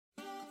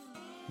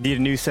Need a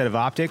new set of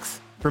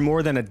optics? For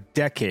more than a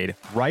decade,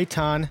 Right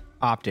On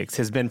Optics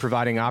has been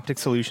providing optic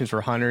solutions for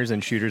hunters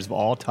and shooters of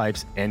all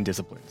types and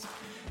disciplines.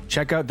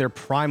 Check out their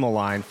Primal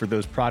line for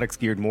those products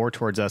geared more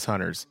towards us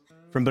hunters.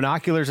 From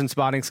binoculars and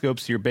spotting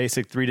scopes to your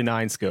basic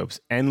 3-9 scopes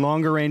and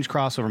longer range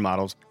crossover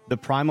models, the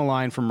Primal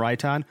line from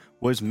Right On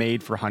was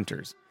made for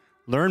hunters.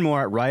 Learn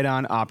more at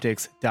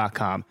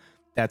rightonoptics.com.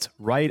 That's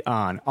Right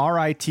On,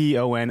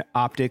 RITON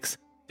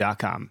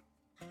optics.com.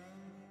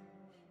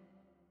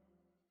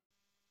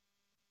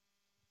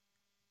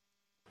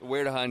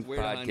 Where to Hunt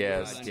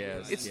podcast.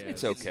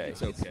 It's okay.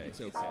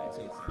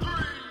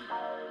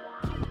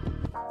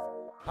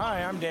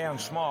 Hi, I'm Dan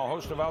Small,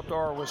 host of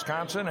Outdoor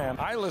Wisconsin, and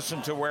I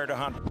listen to Where to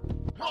Hunt.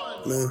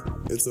 Nah,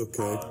 it's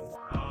okay.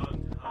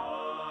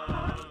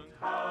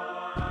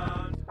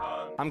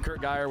 I'm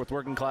Kurt Geyer with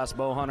Working Class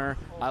Bow Hunter.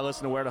 I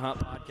listen to Where to Hunt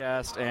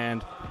podcast,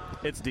 and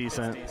it's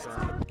decent. It's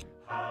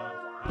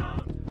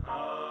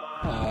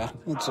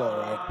all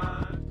right.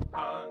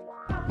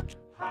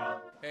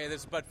 Hey,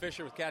 this is Bud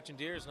Fisher with Catching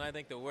Deers, and I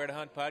think the Where to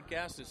Hunt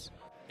podcast is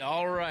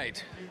all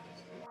right.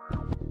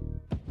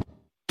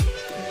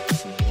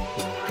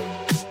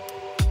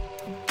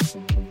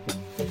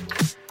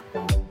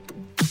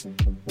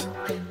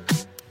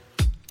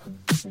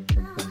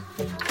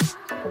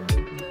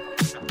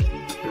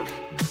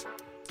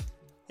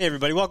 Hey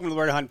everybody, welcome to the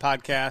Where to Hunt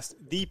podcast,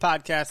 the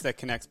podcast that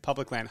connects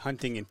public land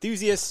hunting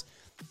enthusiasts.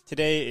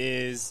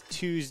 Today is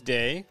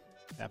Tuesday,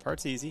 that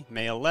part's easy,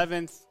 May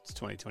 11th, it's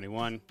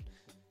 2021.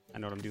 I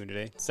know what I'm doing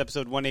today. It's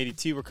episode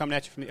 182. We're coming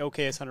at you from the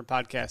OKS Hunter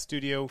podcast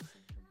studio.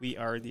 We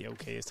are the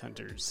OKS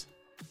Hunters,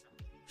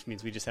 which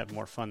means we just have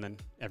more fun than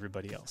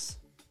everybody else.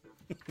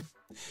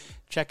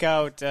 Check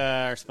out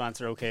our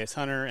sponsor, OKS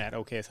Hunter, at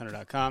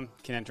okshunter.com. You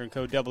can enter in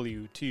code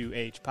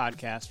W2H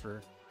podcast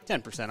for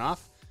 10%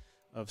 off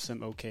of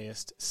some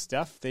OKist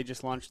stuff. They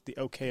just launched the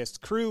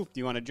OKist Crew. If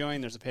you want to join,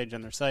 there's a page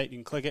on their site. You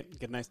can click it,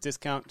 get a nice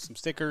discount, some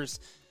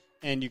stickers,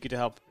 and you get to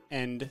help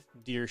end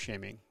deer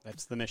shaming.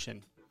 That's the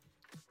mission,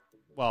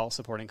 while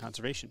supporting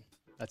conservation.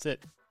 That's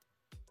it.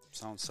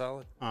 Sounds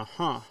solid.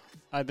 Have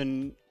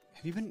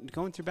you been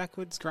going through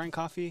backwoods, grinding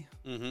coffee?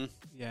 Mm-hmm.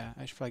 Yeah,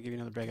 I should probably give you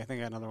another break. I think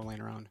I got another one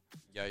laying around.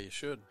 Yeah, you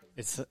should.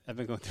 I've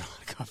been going through a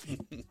lot of coffee.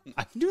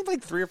 I'm doing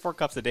like 3 or 4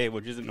 cups a day,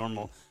 which isn't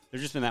normal.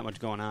 There's just been that much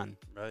going on.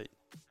 Right.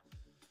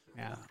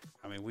 Yeah.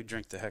 I mean, we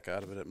drink the heck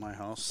out of it at my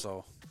house,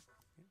 so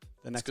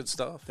that's good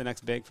stuff. The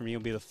next bag for me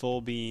will be the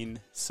full bean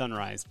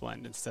sunrise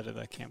blend instead of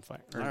the campfire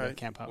or all right. The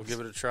camp house. We'll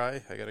give it a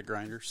try. I got a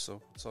grinder, so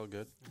it's all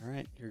good. All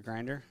right, your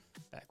grinder,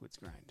 backwoods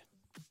grind.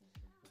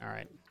 All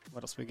right,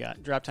 what else we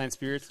got? Drop Time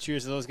Spirits.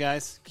 Cheers to those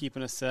guys,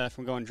 keeping us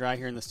from going dry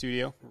here in the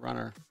studio. We're on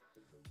our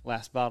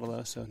last bottle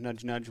though, so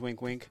nudge, nudge,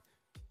 wink, wink.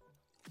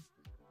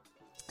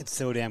 It's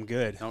so damn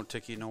good. No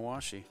ticky, no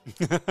washi.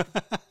 No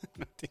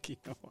ticky,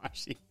 no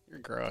washi. You're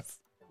gross.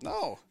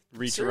 No,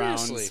 reach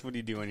seriously. arounds. What are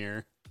you doing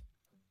here?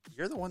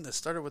 You're the one that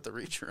started with the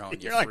reach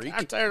around. You're you like, freak.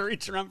 I'm tired of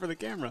reaching around for the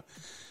camera.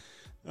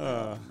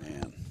 Oh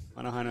man,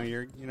 I know how I know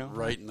you're.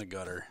 Right in the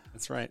gutter.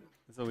 That's right.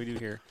 That's what we do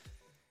here.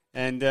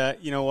 And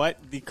you know what?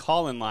 The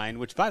call-in line,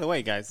 which, by the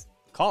way, guys,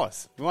 call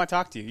us. We want to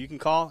talk to you. You can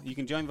call. You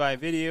can join via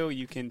video.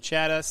 You can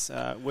chat us,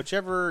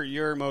 whichever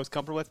you're most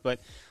comfortable with. But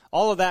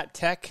all of that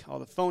tech, all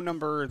the phone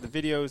number, the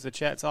videos, the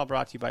chats, all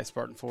brought to you by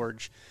Spartan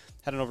Forge.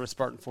 Head on over to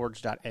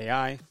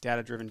SpartanForge.ai,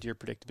 data-driven deer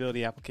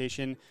predictability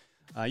application.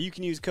 You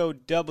can use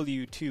code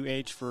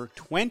W2H for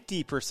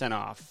 20%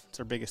 off. It's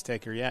our biggest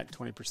taker yet,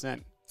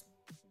 20%.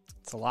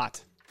 It's a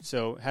lot.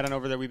 So head on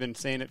over there. We've been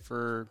saying it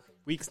for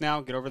weeks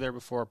now. Get over there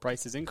before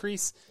prices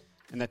increase,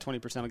 and that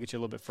 20% will get you a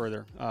little bit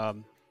further.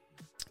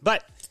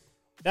 But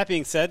that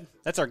being said,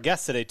 that's our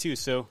guest today, too.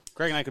 So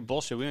Greg and I could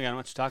bullshit. We don't got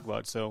much to talk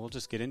about, so we'll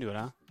just get into it,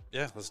 huh?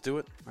 Yeah, let's do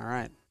it. All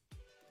right.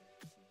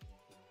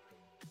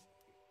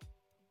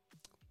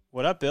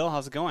 What up, Bill?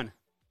 How's it going?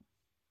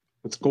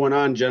 What's going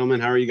on,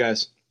 gentlemen? How are you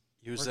guys?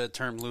 Use that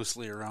term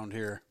loosely around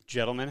here.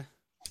 Gentlemen?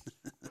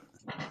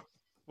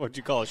 What'd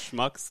you call us,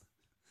 schmucks?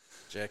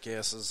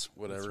 Jackasses,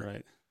 whatever. That's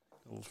right.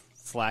 Little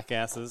slack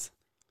asses.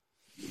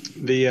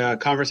 The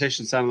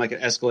conversation sounded like it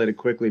escalated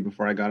quickly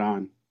before I got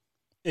on.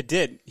 It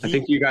did. I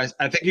think you guys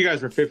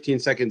were 15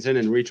 seconds in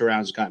and reach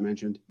arounds got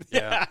mentioned.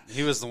 Yeah,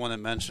 he was the one that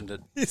mentioned it.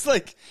 He's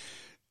like,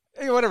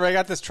 hey, whatever, I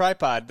got this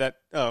tripod that,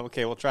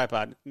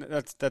 tripod.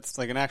 That's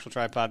like an actual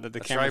tripod that the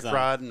camera's on. A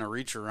tripod and a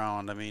reach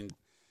around, I mean.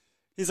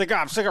 He's like,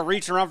 I'm sick of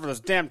reaching around for this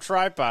damn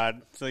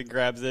tripod. So he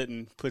grabs it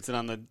and puts it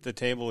on the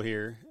table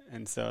here.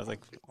 And so I was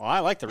like, well, I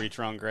like the reach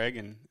around, Greg.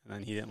 And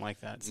then he didn't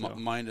like that. So.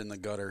 Mind in the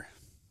gutter.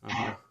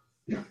 Uh-huh.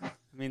 I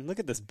mean, look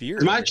at this beard.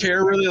 Is my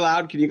chair really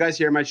loud? Can you guys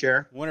hear my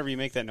chair? Whenever you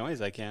make that noise,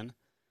 I can.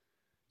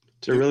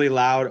 It's a really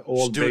loud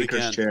old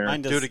baker's chair.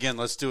 Do it again.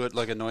 Let's do it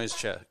like a noise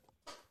check.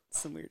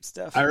 Some weird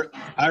stuff.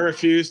 I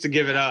refuse to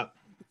give it up.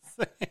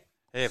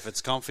 Hey, if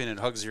it's comfy and it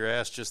hugs your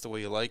ass just the way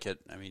you like it,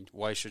 I mean,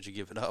 why should you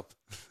give it up?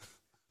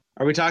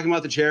 Are we talking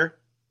about the chair?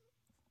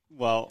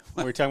 Well,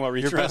 are we talking about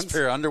reach your rounds? best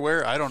pair of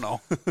underwear? I don't know.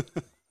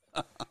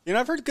 You know,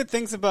 I've heard good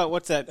things about,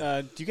 what's that?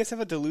 Do you guys have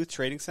a Duluth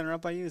Trading Center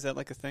up by you? Is that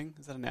like a thing?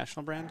 Is that a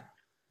national brand?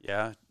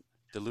 Yeah,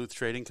 Duluth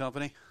Trading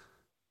Company.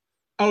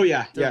 Oh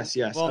yeah, They're yes.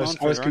 I well known was,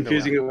 for I was their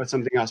confusing underwear. it with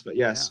something else, but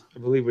yes, Yeah.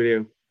 I believe we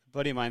do. A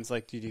buddy of mine's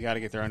like, dude, you got to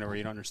get their underwear.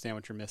 You don't understand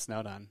what you're missing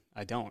out on.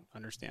 I don't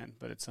understand,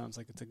 but it sounds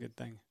like it's a good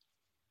thing.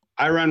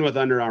 I run with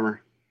Under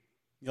Armour.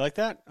 You like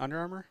that? Under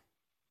Armour?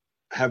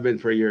 Have been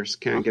for years.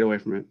 Can't get away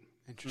from it.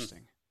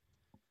 Interesting.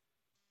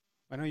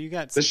 I know you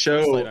got This some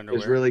First show Light underwear.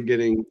 is really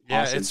getting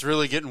Yeah, awesome. it's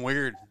really getting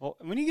weird. Well,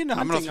 when you get into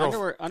I'm hunting, gonna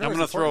throw.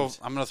 underwear's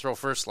I'm gonna throw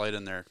First Light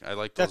in there. I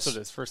like That's those. what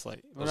it is, First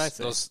Light. What did I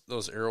say?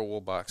 Those Arrow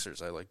Wool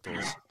boxers. I like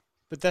those.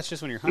 But that's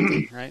just when you're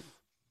hunting, right?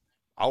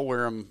 I'll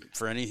wear them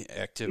for any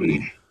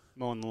activity.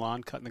 Mowing the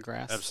lawn, cutting the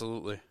grass.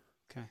 Absolutely.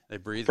 Okay. They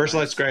breathe. First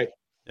nice. Light's great.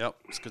 Yep,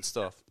 it's good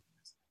stuff.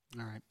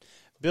 All right.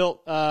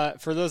 Bill,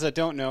 for those that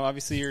don't know,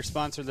 obviously you're a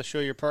sponsor of the show,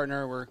 your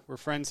partner. We're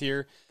friends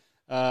here.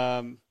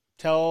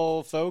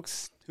 Tell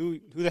folks who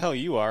the hell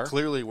you are.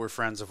 Clearly, we're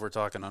friends if we're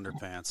talking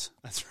underpants.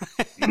 That's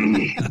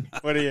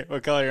right.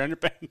 What color are your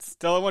underpants?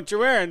 Tell them what you're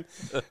wearing.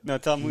 No,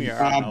 tell them who you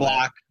are.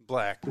 Black.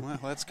 Black. Well,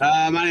 that's good.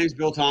 My name's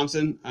Bill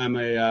Thompson. I'm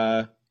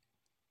a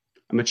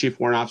chief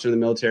warrant officer in the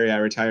military. I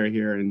retire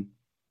here in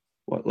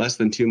less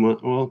than 2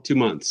 months. Well, 2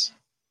 months.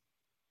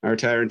 I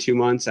retire in 2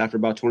 months after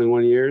about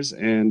 21 years.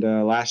 And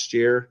last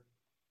year,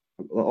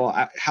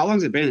 how long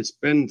has it been? It's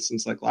been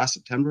since like last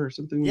September or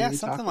something. when Yeah, we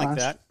something talked like last.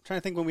 that. I'm trying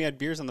to think when we had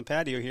beers on the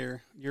patio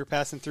here. You were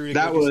passing through to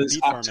That go do some was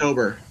beet farming.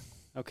 October.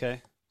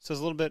 Okay. So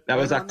it's a little bit. That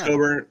was right around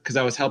October because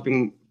I was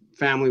helping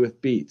family with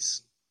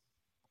beets.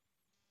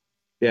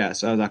 Yeah,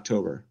 so that was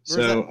October. Where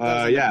was So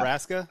that in yeah,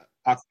 Nebraska?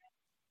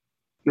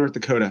 North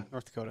Dakota.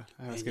 North Dakota.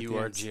 I always And get you the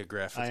are ends.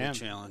 geographically I am,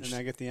 challenged. and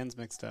I get the ends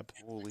mixed up.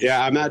 Holy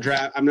Yeah, shit.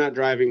 I'm not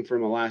driving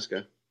from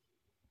Alaska.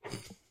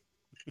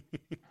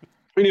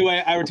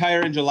 Anyway, I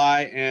retire in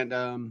July, and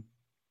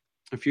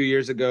a few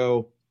years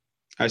ago,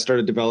 I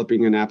started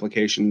developing an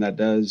application that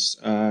does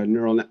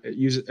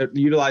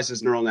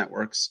utilizes neural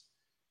networks,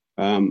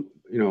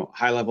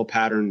 high level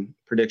pattern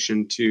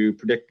prediction to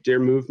predict deer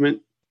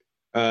movement.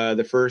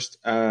 The first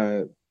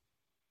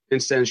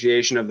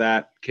instantiation of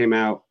that came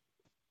out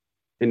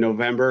in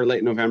November,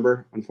 late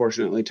November,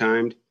 unfortunately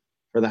timed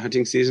for the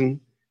hunting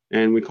season,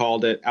 and we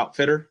called it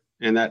Outfitter,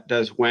 and that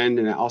does wind,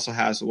 and it also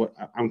has what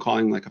I'm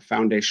calling like a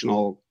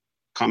foundational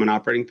common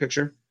operating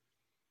picture,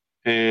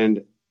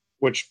 and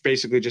which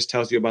basically just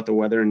tells you about the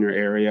weather in your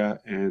area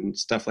and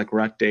stuff like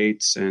rut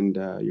dates and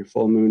your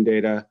full moon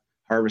data,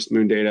 harvest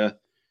moon data,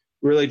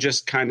 really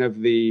just kind of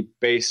the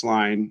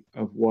baseline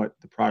of what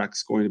the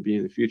product's going to be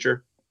in the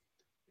future.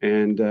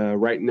 And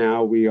right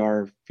now we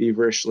are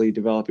feverishly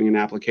developing an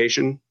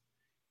application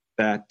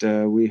that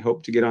we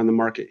hope to get on the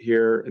market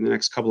here in the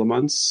next couple of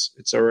months.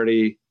 It's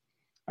already,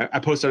 I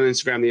posted on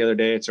Instagram the other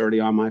day, it's already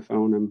on my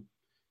phone. I'm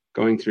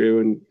going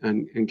through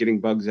and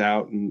getting bugs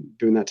out and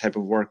doing that type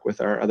of work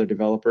with our other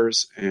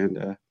developers.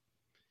 And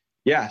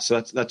so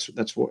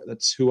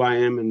that's who I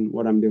am and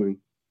what I'm doing.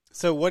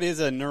 So what is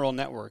a neural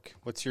network?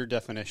 What's your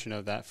definition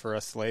of that for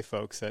us lay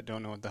folks that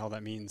don't know what the hell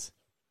that means?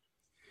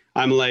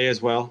 I'm lay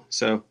as well.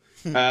 So,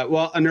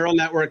 a neural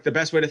network, the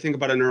best way to think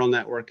about a neural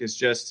network is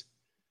just,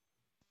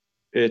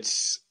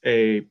 it's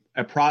a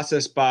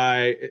process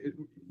by,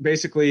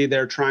 basically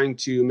they're trying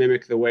to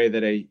mimic the way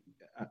that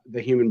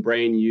the human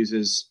brain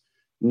uses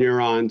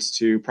neurons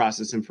to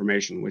process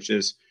information, which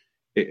is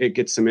it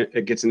gets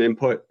an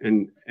input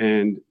and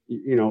 2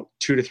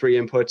 to 3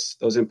 inputs.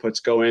 Those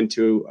inputs go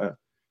into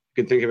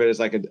you can think of it as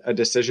like a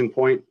decision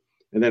point,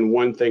 and then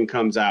one thing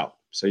comes out.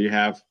 So you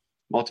have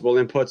multiple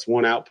inputs,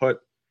 one output,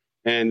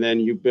 and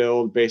then you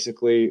build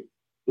basically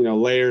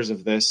layers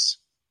of this,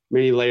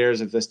 many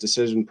layers of this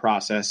decision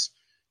process,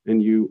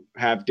 and you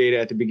have data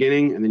at the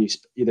beginning, and then you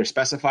either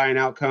specify an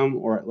outcome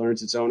or it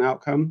learns its own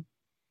outcome,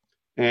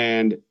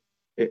 and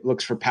it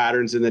looks for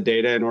patterns in the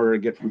data in order to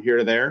get from here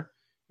to there.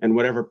 And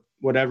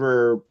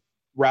whatever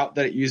route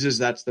that it uses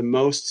that's the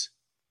most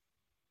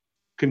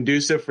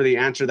conducive for the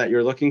answer that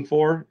you're looking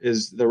for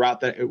is the route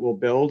that it will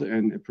build,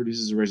 and it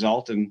produces a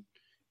result. And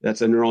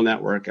that's a neural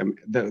network.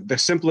 The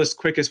simplest,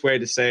 quickest way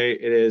to say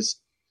it is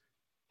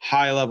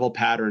high level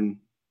pattern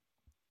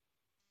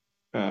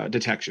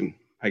detection,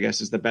 I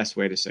guess, is the best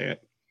way to say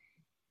it.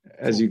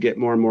 As you get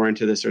more and more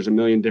into this, there's a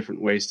million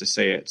different ways to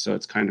say it. So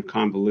it's kind of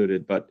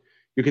convoluted, but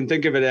you can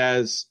think of it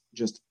as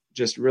just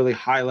really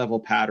high level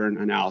pattern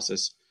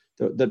analysis.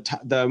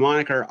 The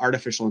moniker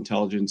artificial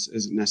intelligence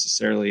isn't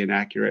necessarily an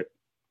accurate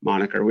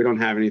moniker. We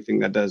don't have anything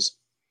that does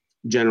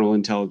general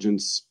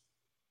intelligence.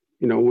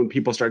 When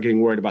people start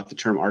getting worried about the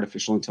term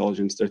artificial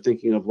intelligence, they're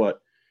thinking of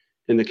what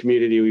in the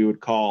community we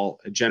would call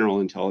a general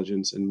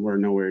intelligence, and we're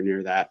nowhere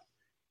near that.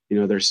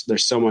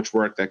 There's so much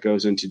work that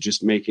goes into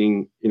just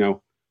making,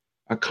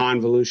 a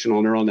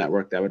convolutional neural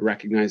network that would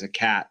recognize a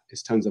cat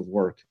is tons of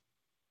work.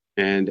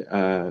 And,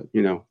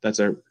 that's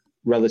a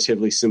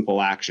relatively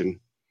simple action.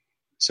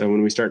 So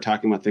when we start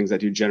talking about things that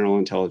do general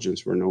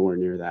intelligence, we're nowhere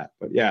near that.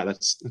 But yeah,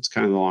 that's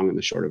kind of the long and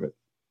the short of it.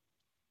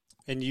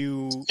 And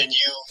you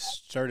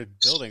started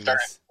building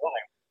this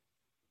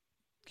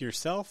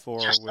yourself or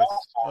with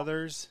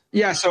others?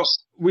 Yeah. So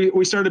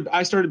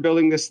I started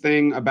building this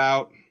thing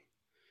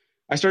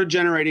I started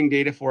generating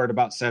data for it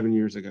about 7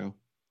 years ago.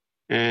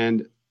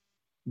 And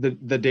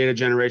the data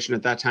generation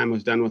at that time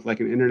was done with like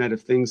an Internet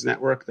of Things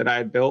network that I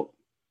had built,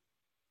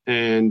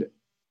 and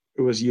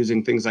it was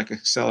using things like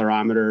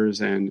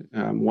accelerometers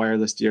and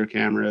wireless deer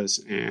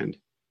cameras, and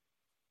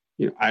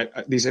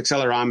these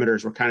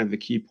accelerometers were kind of the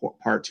key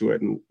part to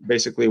it. And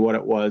basically, what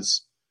it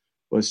was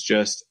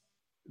just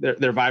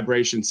their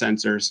vibration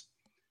sensors,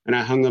 and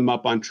I hung them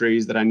up on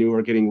trees that I knew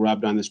were getting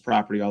rubbed on this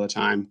property all the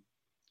time,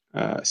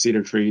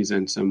 cedar trees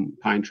and some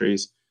pine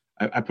trees.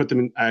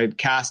 I'd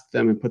cast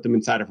them and put them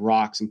inside of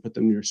rocks and put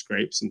them near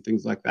scrapes and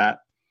things like that.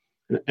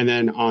 And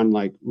then on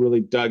like really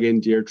dug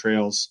in deer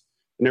trails.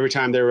 And every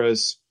time there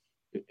was,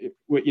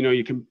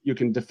 you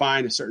can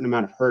define a certain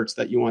amount of hertz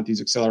that you want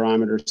these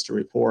accelerometers to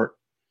report.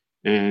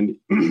 And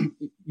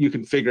you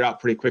can figure out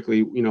pretty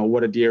quickly,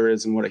 what a deer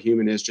is and what a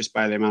human is just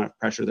by the amount of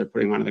pressure they're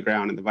putting onto the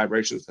ground and the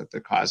vibrations that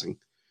they're causing.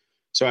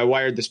 So I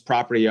wired this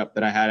property up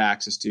that I had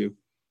access to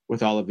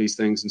with all of these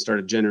things and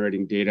started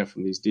generating data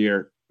from these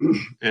deer.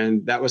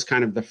 And that was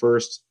kind of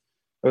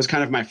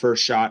my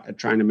first shot at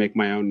trying to make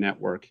my own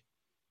network.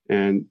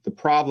 And the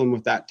problem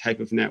with that type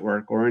of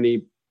network, or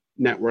any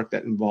network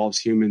that involves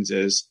humans,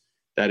 is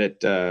that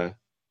it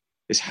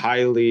is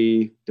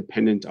highly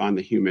dependent on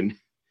the human.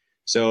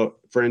 So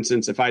for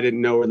instance, if I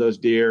didn't know where those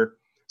deer,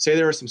 say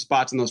there were some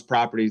spots in those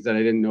properties that I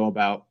didn't know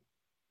about,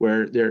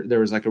 where there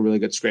was like a really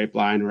good scrape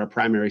line or a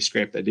primary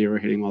scrape that deer were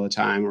hitting all the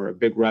time, or a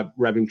big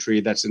rubbing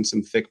tree that's in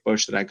some thick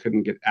bush that I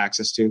couldn't get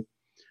access to,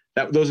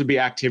 those would be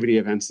activity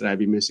events that I'd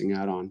be missing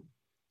out on.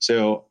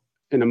 So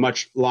in a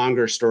much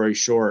longer story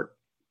short,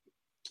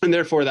 and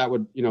therefore that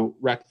would,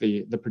 wreck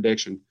the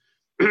prediction.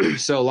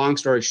 So long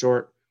story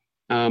short,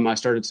 I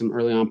started some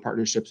early on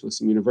partnerships with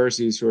some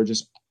universities who were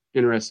just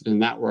interested in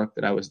that work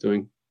that I was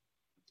doing,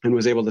 and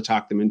was able to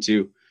talk them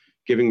into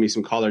giving me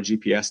some collar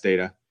GPS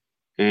data.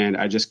 And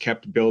I just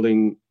kept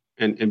building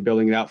and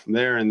building it out from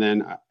there. And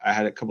then I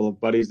had a couple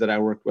of buddies that I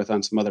worked with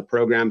on some other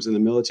programs in the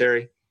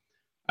military.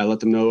 I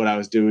let them know what I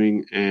was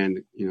doing,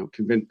 and,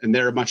 and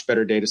they're much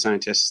better data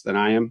scientists than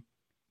I am.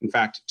 In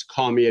fact, to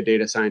call me a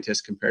data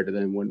scientist compared to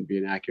them wouldn't be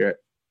inaccurate.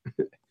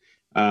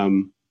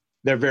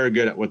 They're very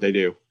good at what they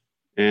do.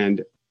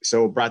 And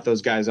so brought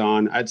those guys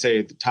on, I'd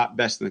say the top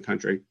best in the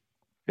country,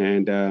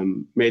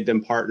 and made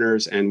them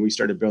partners. And we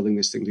started building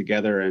this thing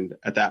together. And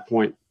at that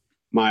point,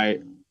 my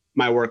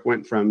work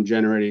went from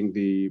generating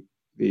the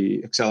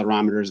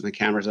accelerometers and the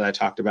cameras that I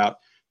talked about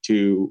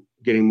to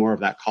getting more of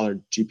that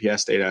collared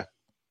GPS data.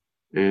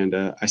 And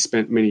I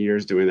spent many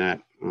years doing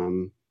that.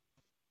 In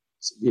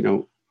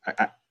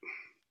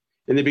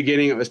the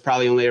beginning, it was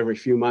probably only every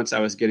few months I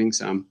was getting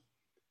some,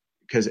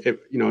 because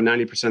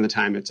 90% of the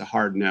time it's a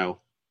hard no,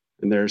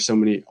 and there's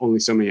only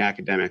so many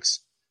academics.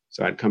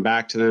 So I'd come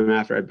back to them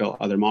after I built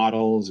other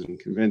models and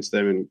convince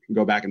them and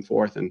go back and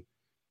forth. And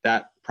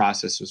that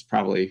process was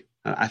probably,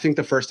 I think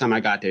the first time I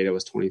got data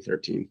was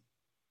 2013,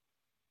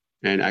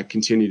 and I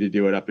continue to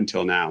do it up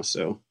until now.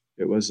 So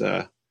it was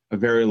a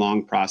very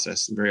long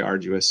process, very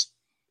arduous,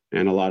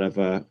 and a lot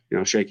of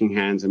shaking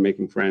hands and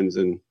making friends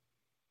and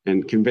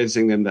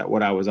convincing them that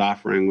what I was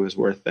offering was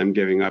worth them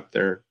giving up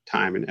their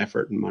time and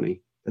effort and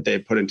money that they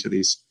had put into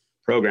these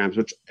programs,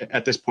 which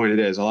at this point it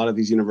is. A lot of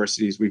these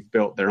universities we've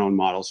built their own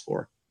models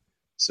for.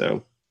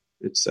 So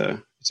it's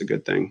a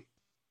good thing.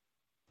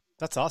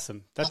 That's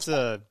awesome. That's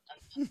but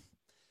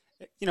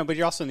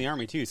you're also in the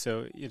Army too,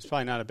 so it's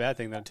probably not a bad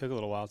thing that it took a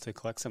little while to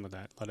collect some of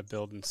that, let it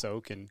build and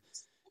soak and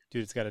do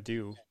what it's got to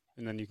do.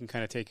 And then you can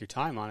kind of take your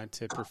time on it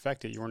to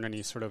perfect it. You weren't in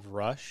any sort of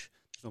rush.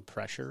 There's no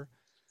pressure,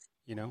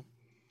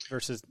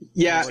 versus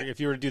if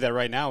you were to do that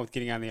right now with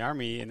getting out of the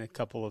Army in a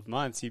couple of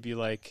months, you'd be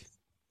like,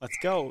 let's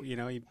go. You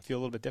feel a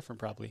little bit different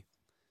probably.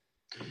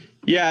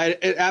 Yeah,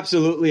 it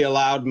absolutely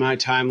allowed my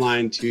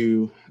timeline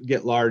to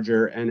get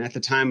larger. And at the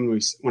time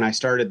when I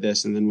started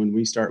this, and then when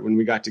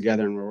we got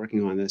together and we're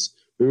working on this,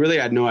 we really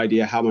had no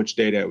idea how much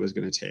data it was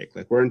going to take.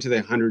 Like, we're into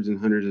the hundreds and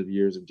hundreds of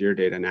years of deer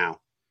data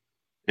now.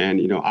 And,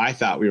 I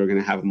thought we were going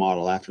to have a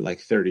model after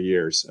like 30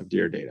 years of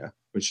deer data,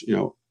 which,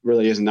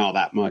 really isn't all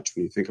that much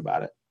when you think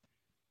about it.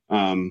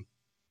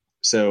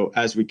 So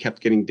as we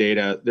kept getting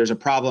data, there's a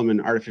problem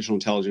in artificial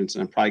intelligence,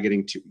 and I'm probably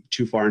getting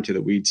too far into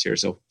the weeds here.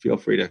 So feel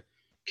free to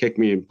kick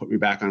me and put me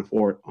back on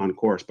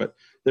course. But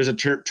there's a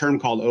term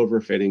called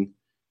overfitting,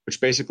 which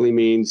basically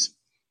means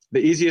the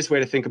easiest way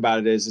to think about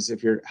it is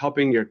if you're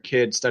helping your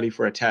kid study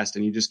for a test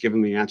and you just give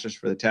them the answers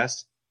for the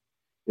test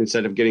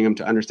instead of getting them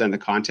to understand the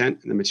content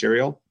and the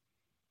material.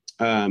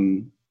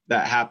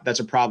 That's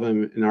a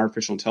problem in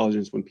artificial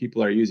intelligence when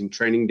people are using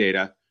training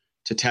data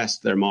to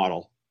test their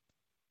model.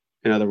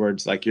 In other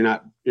words, like you're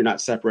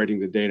not separating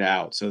the data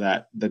out so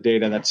that the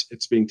data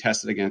it's being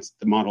tested against,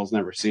 the model's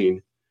never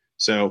seen.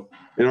 So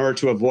in order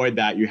to avoid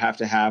that, you have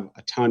to have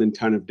a ton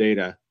of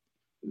data.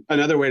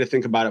 Another way to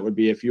think about it would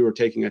be if you were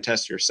taking a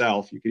test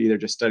yourself, you could either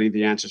just study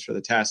the answers for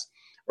the test,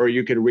 or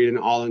you could read an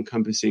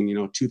all-encompassing,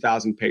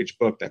 2,000-page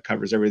book that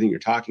covers everything you're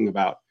talking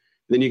about.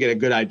 And then you get a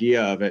good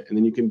idea of it, and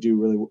then you can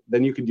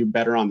do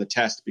better on the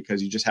test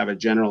because you just have a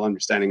general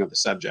understanding of the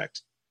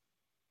subject.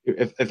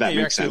 If that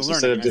makes sense, learning,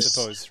 instead of just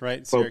I suppose,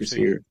 right?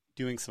 focusing.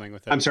 doing something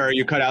with it. I'm sorry,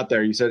 you cut out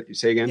there. You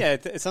say again? Yeah,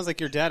 it sounds like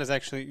your dad is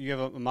actually, you have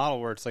a model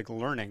where it's like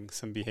learning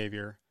some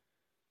behavior.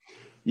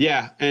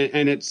 Yeah,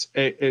 and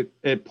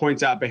it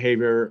points out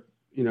behavior,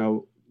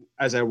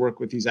 as I work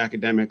with these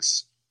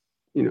academics,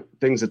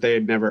 things that they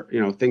had never,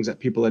 things that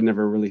people had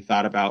never really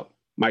thought about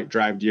might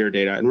drive deer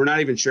data. And we're not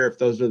even sure if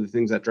those are the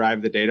things that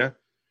drive the data.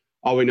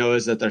 All we know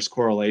is that there's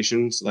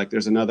correlations. Like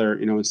there's another,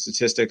 in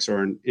statistics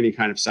or in any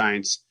kind of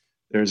science,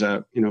 there's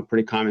a,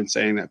 pretty common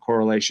saying that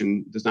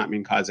correlation does not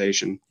mean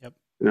causation. Yep.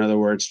 In other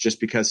words, just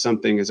because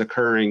something is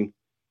occurring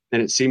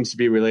and it seems to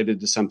be related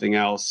to something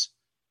else,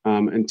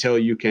 until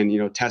you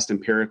can, test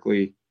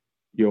empirically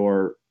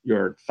your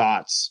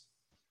thoughts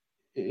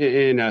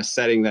in a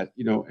setting that,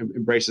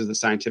 embraces the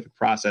scientific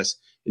process,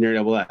 and you're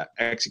able to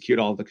execute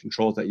all the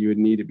controls that you would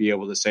need to be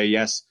able to say,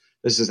 yes,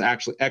 X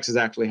is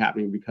actually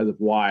happening because of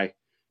Y,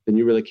 then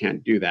you really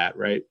can't do that,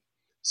 right?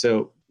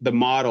 So the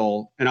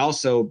model, and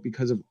also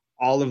because of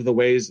all of the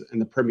ways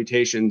and the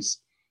permutations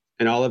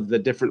and all of the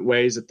different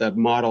ways that the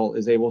model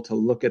is able to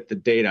look at the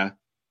data,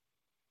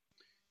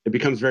 it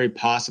becomes very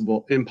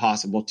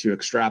impossible to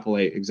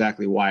extrapolate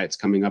exactly why it's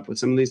coming up with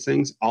some of these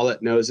things. All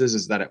it knows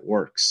is that it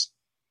works.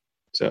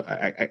 So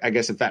I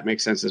guess if that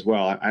makes sense as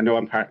well. I know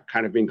I'm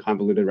kind of being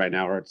convoluted right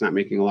now, or it's not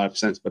making a lot of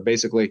sense, but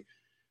basically,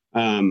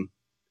 I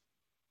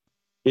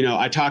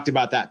talked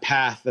about that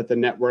path that the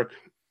network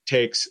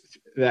takes,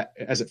 that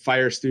as it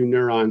fires through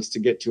neurons to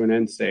get to an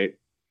end state,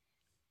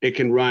 it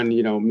can run,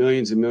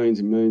 millions and millions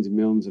and millions and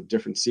millions of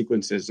different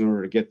sequences in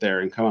order to get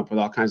there and come up with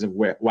all kinds of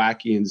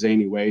wacky and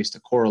zany ways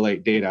to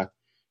correlate data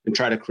and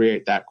try to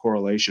create that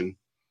correlation.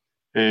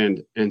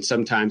 And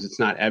sometimes it's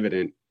not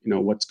evident,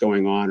 what's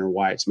going on or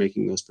why it's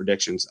making those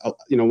predictions.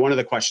 One of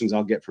the questions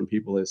I'll get from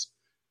people is,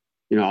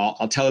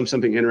 I'll tell them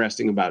something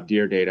interesting about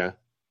deer data,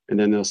 and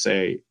then they'll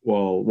say,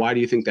 well, why do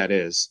you think that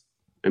is?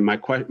 And my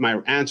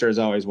answer is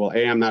always, well,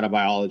 A, I'm not a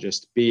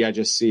biologist. B, I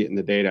just see it in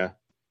the data.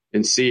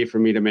 And C, for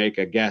me to make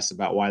a guess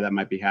about why that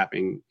might be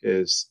happening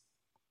is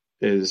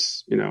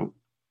it's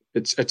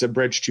a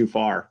bridge too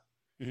far,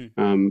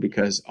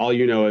 because all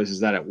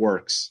is that it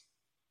works.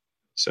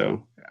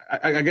 So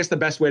I guess the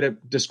best way to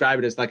describe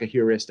it is like a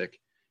heuristic.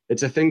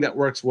 It's a thing that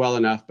works well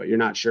enough, but you're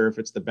not sure if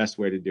it's the best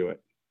way to do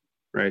it,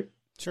 right?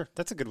 Sure,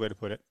 that's a good way to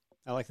put it.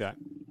 I like that.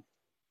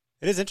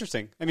 It is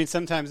interesting. I mean,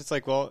 sometimes it's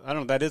like, well, I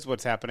don't know, that is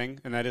what's happening,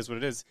 and that is what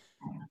it is.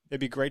 It'd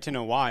be great to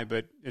know why,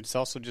 but it's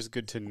also just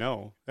good to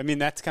know. I mean,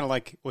 that's kind of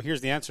like, well,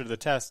 here's the answer to the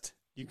test.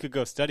 You could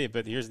go study it,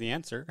 but here's the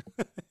answer.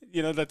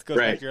 That goes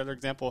back to your other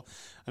example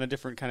on a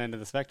different kind of end of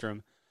the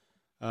spectrum.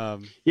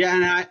 And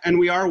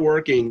we are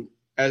working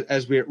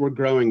as we're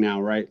growing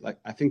now, right? Like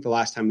I think the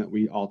last time that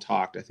we all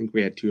talked, I think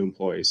we had 2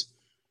 employees,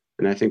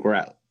 and I think we're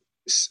at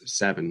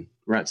 7.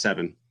 We're at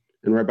 7,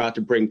 and we're about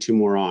to bring 2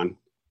 more on.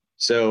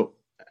 So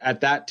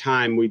at that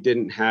time, we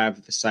didn't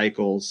have the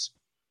cycles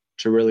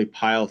to really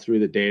pile through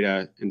the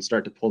data and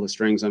start to pull the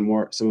strings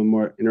on some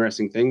more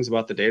interesting things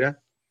about the data.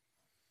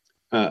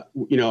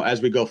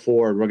 As we go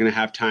forward, we're going to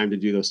have time to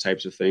do those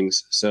types of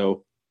things.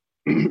 So,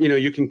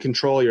 you can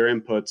control your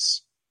inputs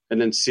and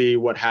then see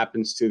what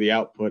happens to the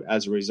output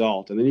as a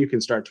result. And then you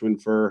can start to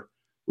infer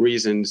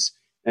reasons,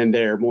 and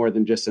they're more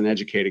than just an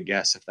educated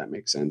guess, if that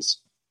makes sense.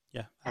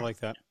 Yeah, I like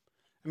that.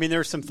 I mean, there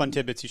are some fun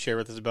tidbits you share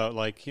with us about,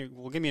 like,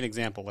 well, give me an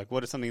example. Like,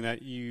 what is something that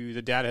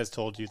the dad has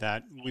told you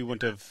that we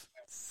wouldn't have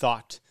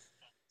thought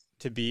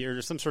to be,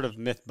 or some sort of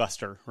myth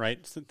buster,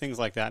 right? Things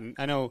like that. And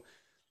I know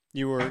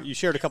you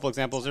shared a couple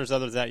examples. There's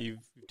others that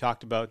you've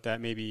talked about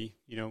that maybe,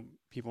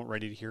 people aren't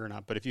ready to hear or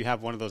not. But if you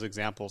have one of those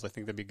examples, I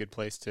think that'd be a good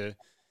place to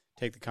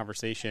take the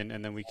conversation,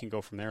 and then we can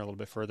go from there a little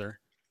bit further.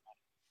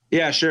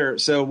 Yeah, sure.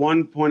 So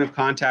one point of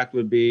contact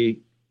would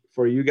be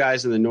for you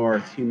guys in the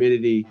north,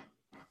 humidity.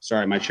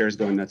 Sorry, my chair's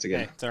going nuts again.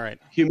 Hey, it's all right.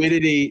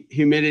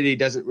 Humidity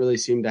doesn't really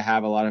seem to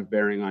have a lot of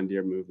bearing on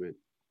deer movement.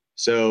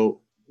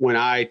 So when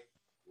I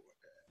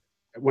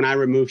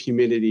remove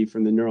humidity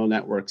from the neural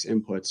network's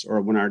inputs,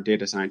 or when our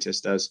data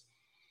scientist does,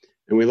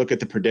 and we look at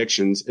the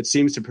predictions, it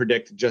seems to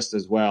predict just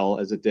as well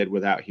as it did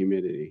without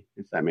humidity,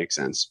 if that makes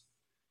sense.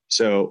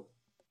 So,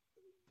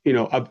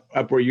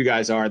 up where you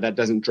guys are, that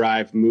doesn't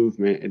drive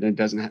movement, and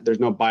there's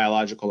no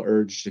biological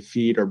urge to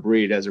feed or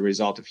breed as a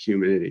result of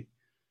humidity.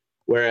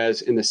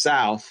 Whereas in the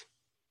South,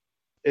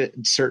 it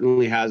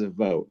certainly has a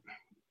vote.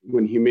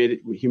 When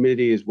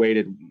humidity is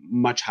weighted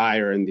much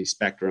higher in the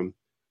spectrum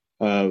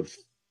of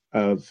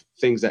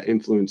things that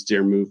influence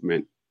deer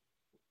movement.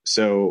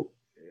 So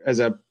as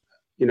in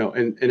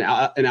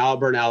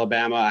Auburn,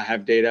 Alabama, I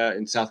have data.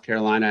 In South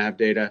Carolina, I have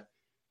data.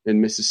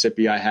 In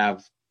Mississippi, I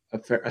have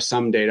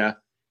some data,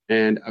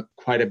 and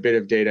quite a bit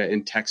of data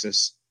in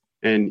Texas.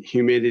 And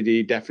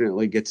humidity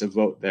definitely gets a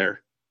vote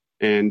there.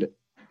 And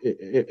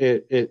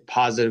it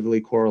positively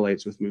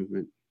correlates with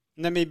movement.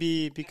 And that may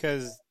be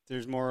because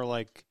there's more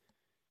like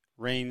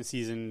rain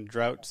season,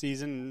 drought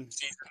season,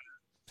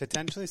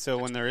 potentially. So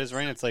when there is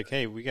rain, it's like,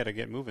 hey, we got to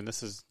get moving.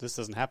 This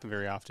doesn't happen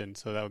very often.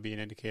 So that would be an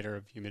indicator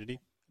of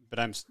humidity. But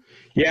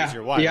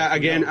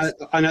Again,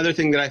 another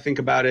thing that I think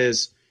about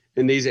is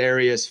in these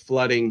areas,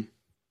 flooding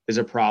is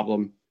a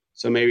problem.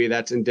 So maybe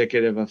that's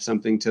indicative of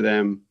something to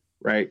them,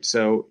 right?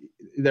 So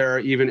there are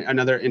even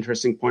another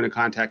interesting point of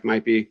contact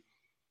might be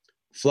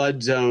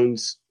flood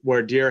zones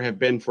where deer have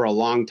been for a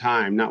long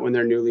time, not when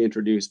they're newly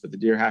introduced, but the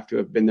deer have to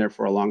have been there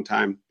for a long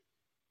time.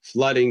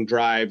 Flooding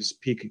drives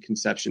peak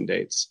conception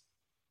dates.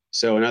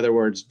 So in other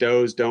words,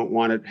 does don't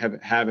want to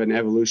have an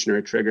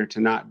evolutionary trigger to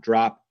not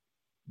drop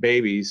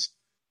babies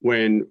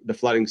when the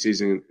flooding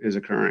season is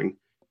occurring.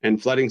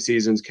 And flooding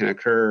seasons can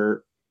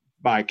occur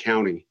by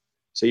county.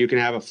 So you can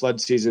have a flood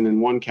season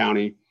in one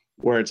county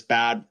where it's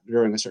bad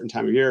during a certain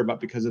time of year, but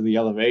because of the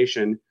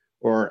elevation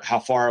or how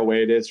far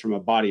away it is from a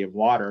body of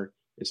water,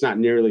 it's not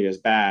nearly as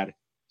bad.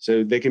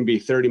 So they can be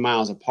 30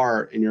 miles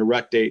apart and your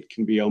rut date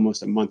can be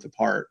almost a month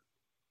apart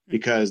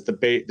because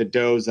the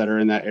does that are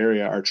in that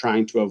area are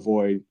trying to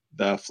avoid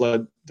the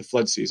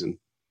flood season.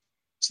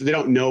 So they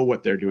don't know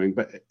what they're doing,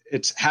 but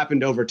it's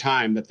happened over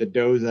time that the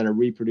does that are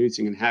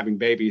reproducing and having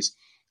babies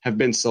have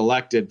been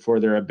selected for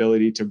their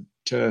ability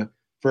to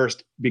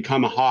first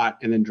become hot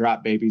and then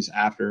drop babies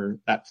after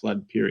that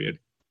flood period.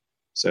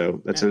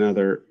 So that's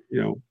another,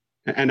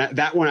 and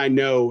that one I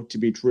know to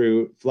be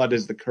true. Flood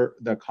is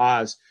the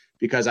cause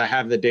because I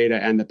have the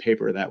data and the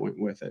paper that went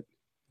with it.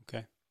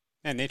 Okay.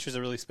 And nature's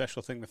a really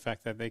special thing. The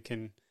fact that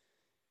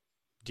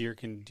deer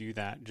can do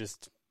that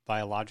just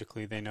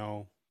biologically, they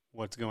know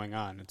what's going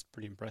on. It's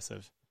pretty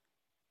impressive.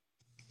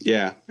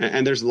 Yeah.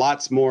 And there's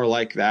lots more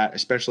like that,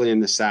 especially in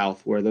the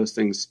South where those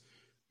things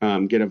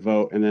get a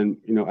vote. And then,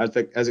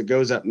 as it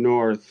goes up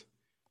north,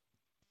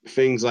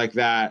 things like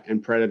that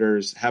and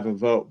predators have a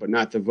vote, but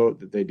not the vote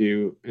that they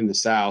do in the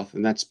South.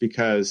 And that's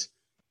because,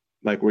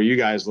 like where you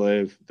guys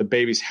live, the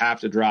babies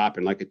have to drop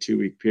in like a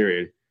 2-week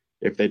period.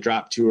 If they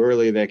drop too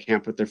early, they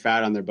can't put their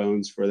fat on their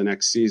bones for the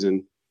next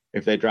season.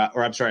 If they drop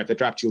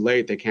too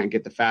late, they can't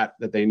get the fat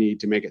that they need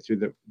to make it through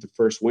the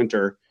first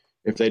winter.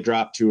 If they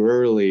drop too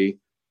early,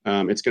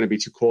 it's going to be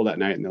too cold at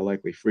night and they'll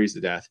likely freeze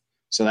to death.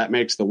 So that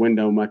makes the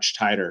window much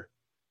tighter.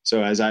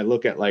 So as I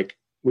look at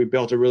we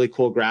built a really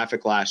cool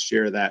graphic last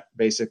year that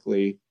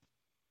basically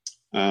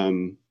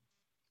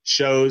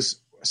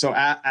shows. So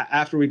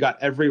after we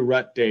got every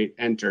rut date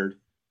entered,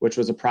 which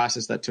was a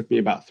process that took me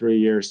about 3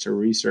 years to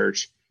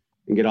research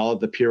and get all of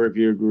the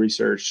peer-reviewed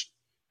research,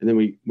 and then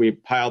we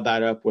piled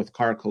that up with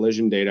car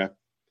collision data,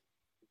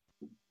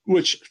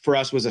 which for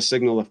us was a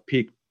signal of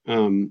peak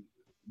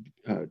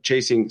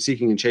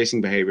seeking and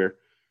chasing behavior.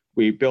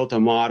 We built a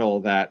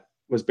model that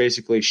was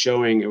basically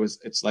showing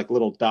it's like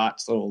little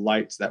dots, little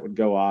lights that would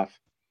go off.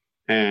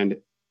 And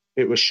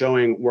it was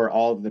showing where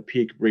all of the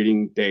peak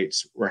breeding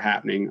dates were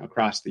happening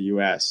across the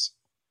U.S.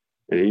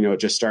 And, it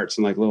just starts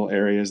in like little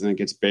areas and then it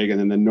gets big. And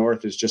then the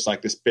north is just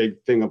like this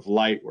big thing of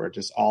light where it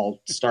just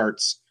all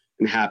starts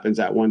and happens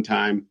at one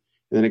time.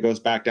 And then it goes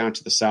back down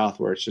to the south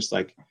where it's just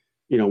like,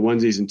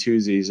 onesies and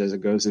twosies as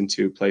it goes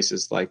into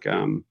places like,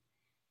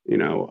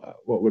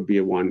 what would be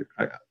a one?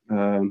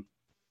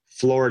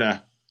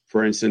 Florida,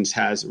 for instance,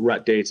 has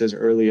rut dates as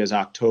early as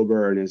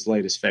October and as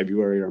late as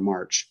February or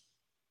March.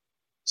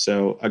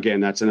 So again,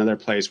 that's another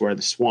place where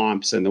the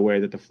swamps and the way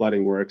that the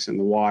flooding works and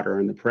the water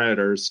and the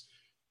predators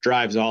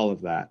drives all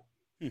of that.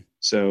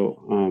 So,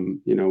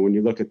 when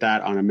you look at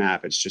that on a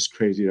map, it's just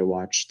crazy to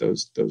watch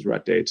those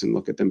rut dates and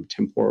look at them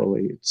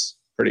temporally. It's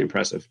pretty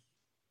impressive.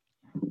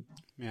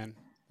 Man,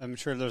 I'm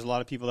sure there's a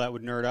lot of people that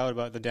would nerd out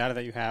about the data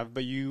that you have,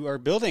 but you are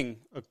building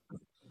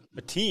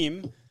a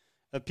team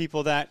of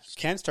people that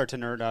can start to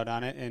nerd out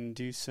on it and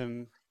do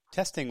some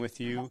testing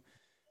with you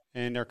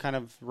and are kind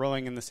of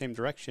rowing in the same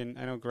direction.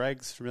 I know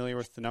Greg's familiar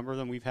with the number of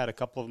them. We've had a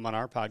couple of them on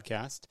our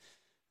podcast.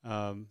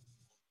 I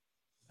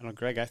know,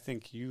 Greg, I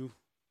think you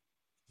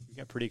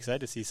got pretty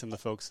excited to see some of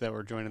the folks that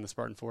were joining the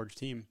Spartan Forge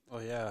team. Oh,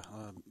 yeah.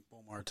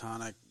 Bo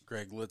Martonic,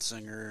 Greg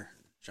Litzinger,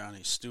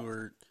 Johnny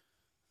Stewart,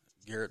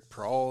 Garrett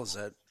Prawl. Is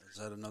that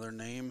another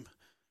name?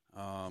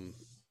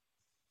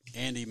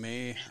 Andy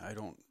May, I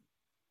don't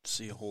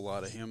see a whole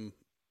lot of him,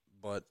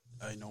 but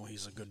I know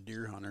he's a good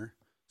deer hunter.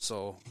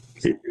 So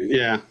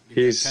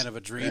he's kind of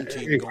a dream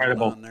team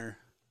incredible. going on there.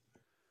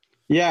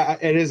 Yeah,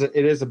 it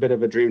is a bit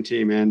of a dream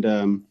team,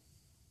 and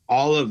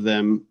all of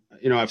them.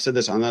 I've said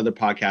this on other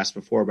podcasts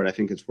before, but I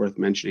think it's worth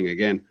mentioning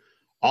again.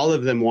 All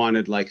of them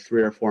wanted like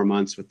 3 or 4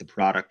 months with the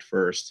product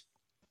first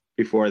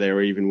before they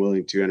were even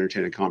willing to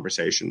entertain a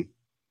conversation.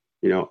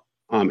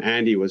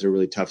 Andy was a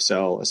really tough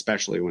sell,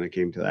 especially when it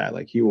came to that.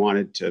 Like he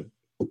wanted to,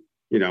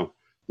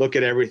 look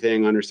at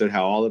everything, understood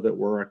how all of it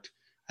worked.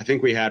 I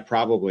think we had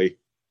probably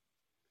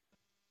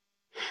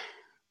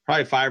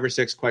 5 or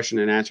 6 question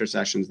and answer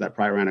sessions that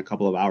probably ran a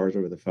couple of hours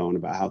over the phone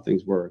about how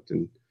things worked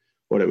and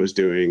what it was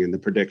doing and the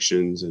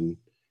predictions and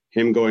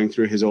him going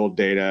through his old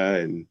data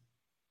and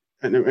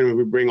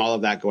we bring all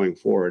of that going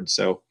forward.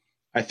 So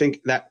I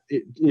think that,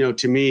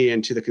 to me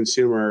and to the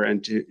consumer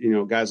and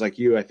to, guys like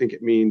you, I think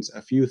it means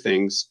a few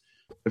things.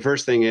 The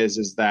first thing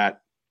is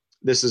that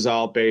this is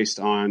all based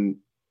on,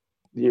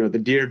 the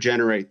deer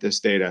generate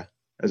this data.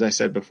 As I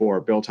said before,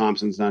 Bill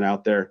Thompson's not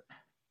out there,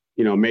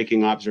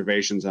 making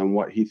observations on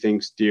what he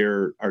thinks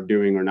deer are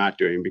doing or not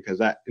doing, because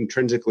that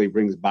intrinsically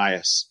brings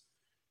bias.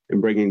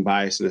 and bringing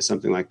bias into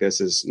something like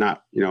this is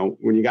not,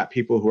 when you got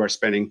people who are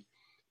spending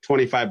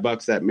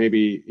 $25 that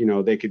maybe,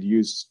 they could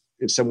use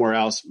somewhere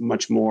else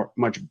much, to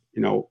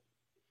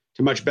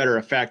much better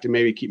effect and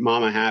maybe keep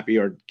mama happy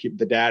or keep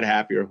the dad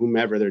happy or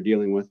whomever they're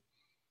dealing with.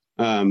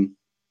 And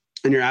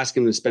you're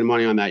asking them to spend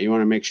money on that. You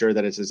want to make sure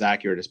that it's as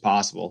accurate as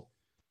possible.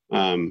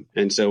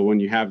 And so when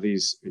you have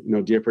these,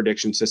 deer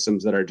prediction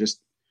systems that are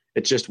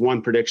it's just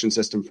one prediction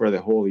system for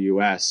the whole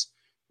U.S.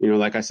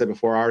 Like I said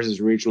before, ours is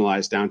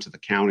regionalized down to the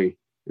county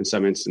in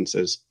some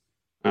instances.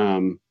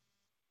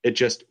 It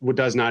just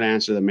does not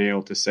answer the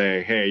male to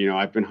say, hey,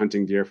 I've been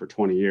hunting deer for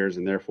 20 years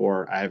and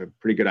therefore I have a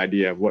pretty good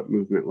idea of what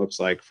movement looks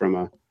like from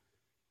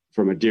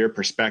a deer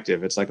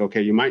perspective. It's like,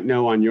 okay, you might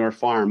know on your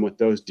farm what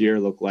those deer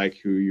look like,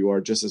 who you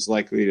are just as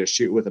likely to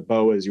shoot with a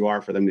bow as you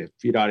are for them to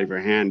feed out of your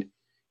hand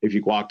if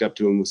you walked up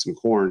to them with some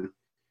corn.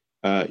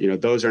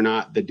 Those are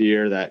not the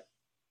deer that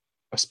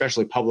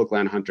especially public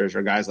land hunters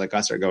or guys like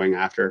us are going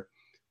after,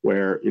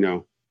 where,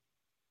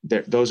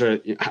 those are,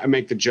 I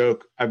make the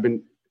joke. I've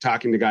been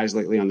talking to guys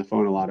lately on the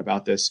phone a lot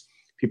about this,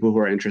 people who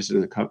are interested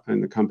in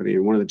the company.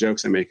 And one of the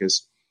jokes I make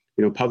is,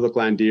 public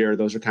land deer,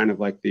 those are kind of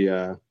like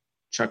the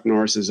Chuck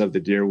Norris's of the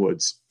deer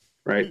woods,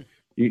 right?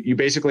 You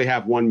basically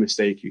have one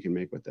mistake you can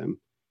make with them.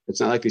 It's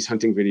not like these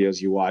hunting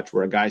videos you watch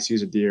where a guy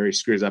sees a deer, he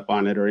screws up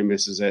on it or he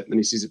misses it. And then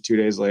he sees it 2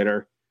 days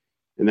later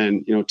and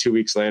then, 2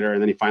 weeks later,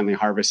 and then he finally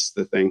harvests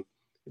the thing.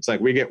 It's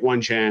like we get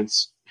one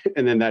chance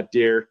and then that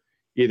deer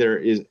either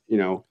is,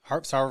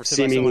 harvested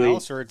by someone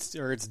else or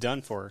it's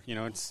done for,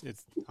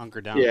 it's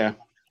hunkered down. Yeah.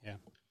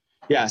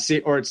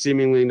 Or it's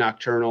seemingly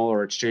nocturnal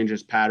or it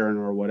changes pattern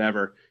or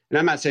whatever. And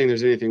I'm not saying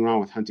there's anything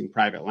wrong with hunting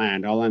private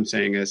land. All I'm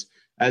saying is,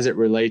 as it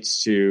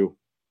relates to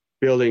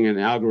building an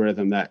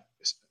algorithm that,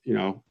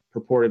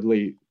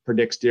 purportedly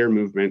predicts deer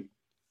movement,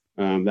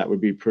 that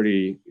would be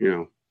pretty,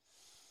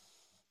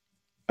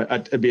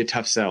 it'd be a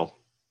tough sell.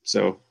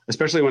 So,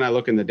 especially when I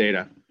look in the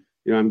data,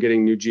 I'm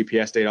getting new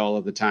GPS data all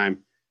of the time.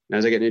 And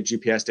as I get new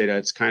GPS data,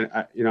 it's kind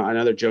of,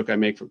 another joke I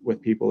make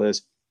with people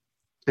is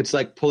it's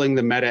like pulling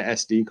the meta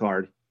SD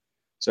card.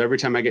 So every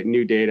time I get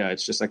new data,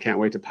 it's just, I can't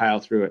wait to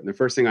pile through it. And the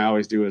first thing I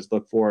always do is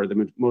look for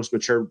the most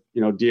mature,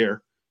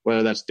 deer,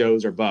 whether that's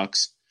does or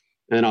bucks.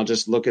 And then I'll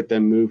just look at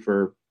them move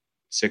for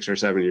 6 or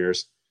 7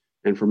 years.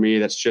 And for me,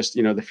 that's just,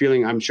 the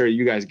feeling I'm sure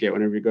you guys get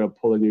whenever you go to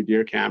pull a new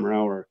deer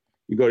camera or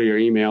you go to your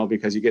email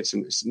because you get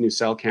some new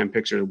cell cam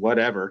pictures,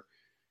 whatever.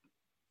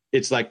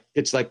 It's like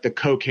the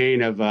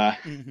cocaine of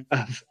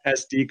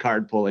SD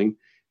card pulling,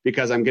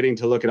 because I'm getting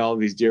to look at all of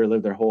these deer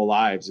live their whole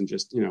lives and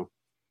just,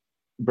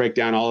 break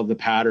down all of the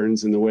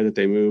patterns and the way that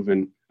they move.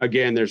 And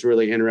again, there's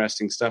really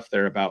interesting stuff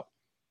there about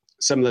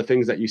some of the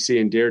things that you see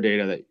in deer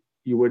data that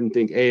you wouldn't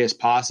think A is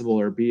possible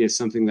or B is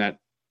something that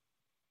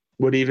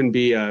would even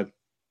be a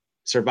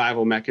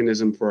survival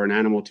mechanism for an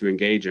animal to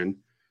engage in,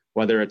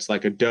 whether it's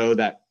like a doe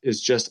that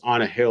is just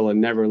on a hill and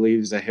never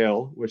leaves the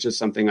hill, which is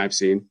something I've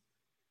seen.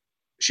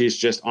 She's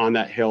just on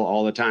that hill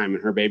all the time.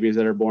 And her babies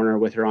that are born are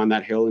with her on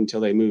that hill until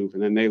they move.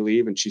 And then they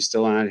leave and she's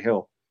still on that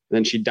hill. And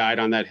then she died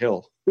on that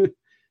hill.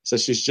 So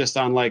she's just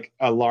on like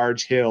a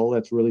large hill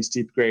that's really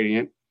steep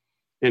gradient.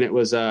 And it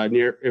was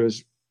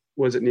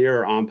was it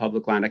near or on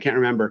public land? I can't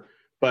remember,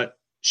 but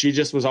she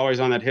just was always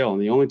on that hill.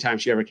 And the only time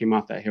she ever came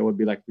off that hill would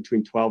be like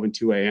between 12 and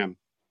 2 a.m.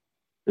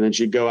 And then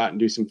she'd go out and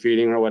do some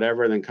feeding or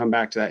whatever, and then come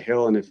back to that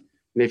hill. And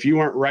if you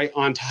weren't right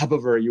on top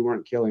of her, you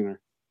weren't killing her.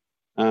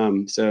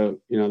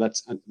 So,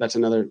 that's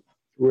another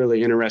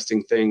really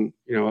interesting thing,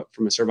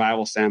 from a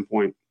survival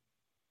standpoint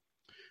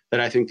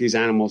that I think these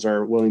animals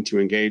are willing to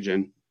engage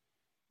in.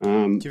 Do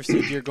you ever see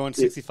a deer going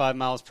 65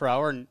 miles per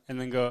hour and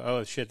then go,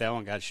 oh shit, that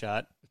one got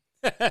shot?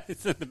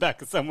 It's in the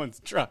back of someone's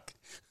truck.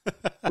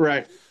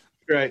 Right.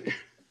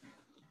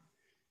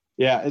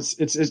 Yeah.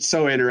 It's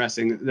so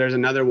interesting. There's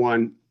another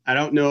one. I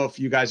don't know if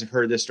you guys have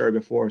heard this story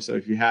before. So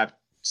if you have,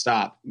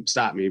 stop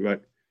me,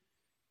 but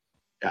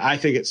I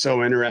think it's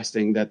so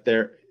interesting that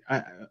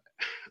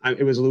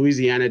it was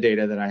Louisiana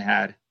data that I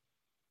had,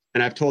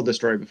 and I've told the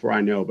story before,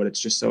 I know, but it's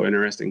just so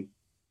interesting.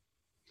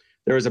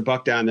 There was a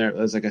buck down there. It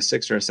was like a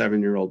 6 or a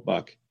 7-year-old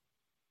buck.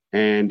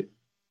 And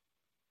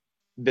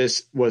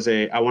this was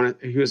he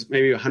was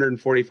maybe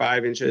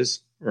 145 inches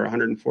or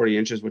 140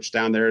 inches, which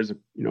down there is a,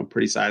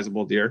 pretty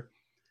sizable deer,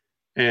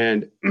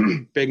 and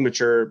big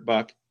mature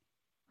buck.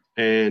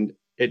 And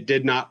it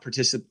did not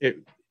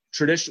participate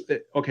traditionally.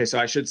 Okay. So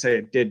I should say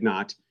it did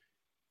not,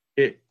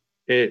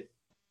 it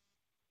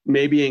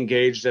maybe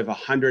engaged of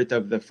 100th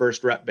of the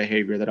first rut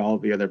behavior that all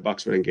of the other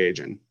bucks would engage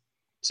in.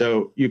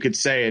 So you could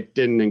say it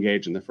didn't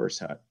engage in the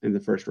first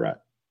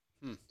rut.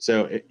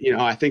 So,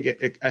 I think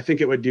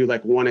it would do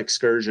like one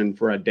excursion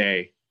for a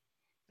day,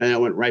 and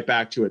it went right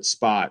back to its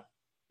spot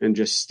and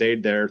just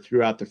stayed there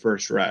throughout the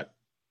first rut.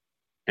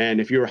 And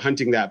if you were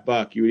hunting that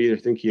buck, you would either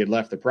think he had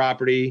left the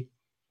property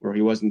or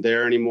he wasn't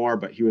there anymore,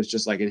 but he was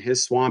just like in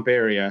his swamp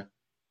area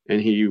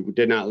and he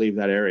did not leave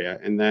that area.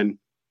 And then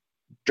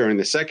during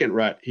the second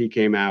rut, he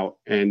came out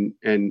and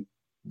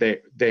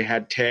they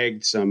had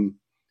tagged some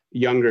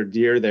younger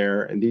deer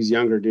there, and these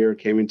younger deer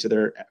came into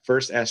their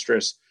first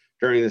estrus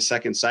during the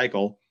second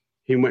cycle,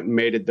 he went and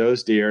mated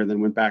those deer and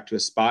then went back to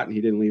his spot, and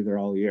he didn't leave there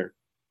all year.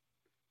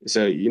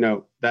 So,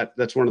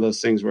 that's one of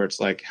those things where it's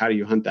like, how do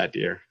you hunt that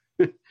deer?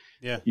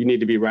 Yeah. You need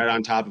to be right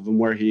on top of him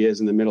where he is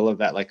in the middle of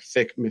that like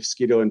thick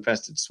mosquito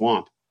infested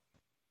swamp.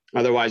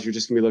 Otherwise, you're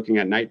just gonna be looking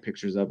at night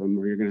pictures of him,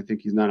 or you're gonna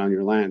think he's not on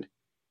your land.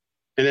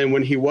 And then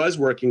when he was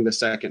working the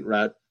second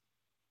rut,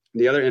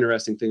 the other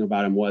interesting thing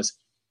about him was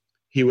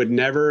he would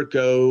never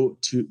go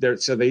to there.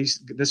 So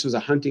this was a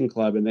hunting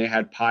club, and they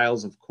had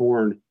piles of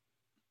corn,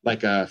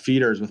 like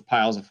feeders with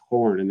piles of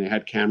corn, and they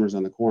had cameras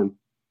on the corn.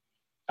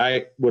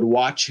 I would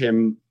watch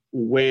him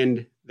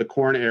wind the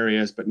corn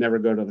areas, but never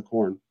go to the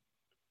corn.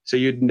 So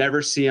you'd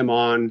never see him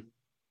on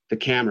the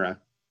camera.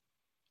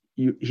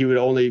 He would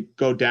only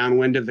go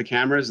downwind of the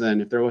cameras.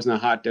 Then if there wasn't a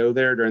hot doe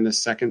there during the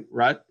second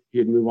rut,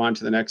 he'd move on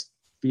to the next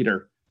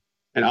feeder.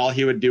 And all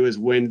he would do is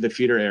wind the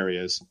feeder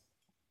areas.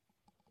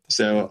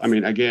 So, I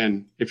mean,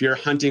 again, if you're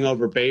hunting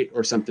over bait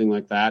or something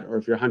like that, or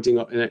if you're hunting,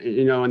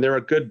 and there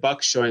were good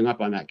bucks showing up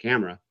on that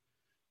camera.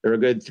 There were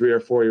good 3 or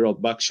 4 year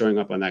old bucks showing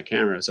up on that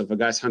camera. So if a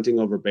guy's hunting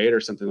over bait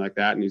or something like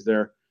that, and he's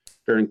there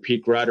during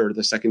peak rut or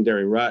the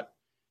secondary rut,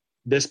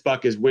 this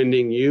buck is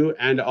winding you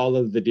and all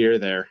of the deer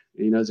there.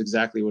 And he knows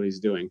exactly what he's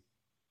doing.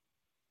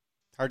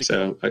 Hard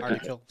to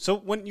kill. So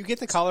when you get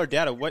the collar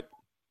data, what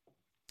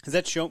does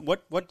that show?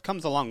 What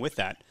comes along with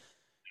that?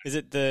 Is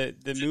it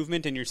the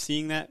movement, and you're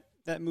seeing that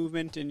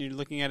movement, and you're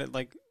looking at it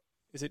like,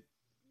 is it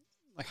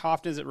like how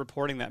often is it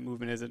reporting that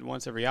movement? Is it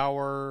once every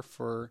hour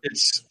for?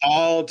 It's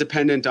all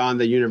dependent on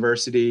the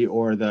university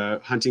or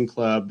the hunting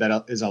club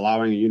that is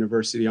allowing a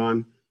university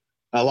on.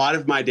 A lot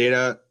of my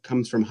data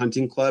comes from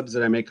hunting clubs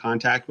that I make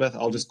contact with.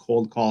 I'll just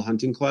cold call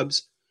hunting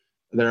clubs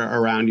that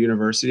are around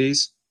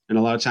universities. And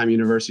a lot of time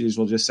universities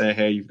will just say,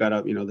 hey, you've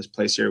got this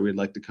place here. We'd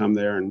like to come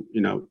there and,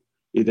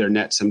 either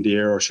net some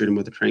deer or shoot them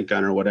with a trank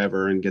gun or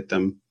whatever and get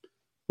them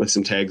with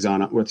some tags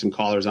on it, with some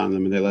collars on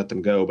them, and they let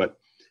them go. But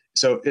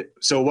so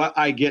what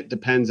I get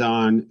depends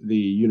on the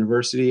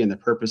university and the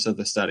purpose of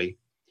the study.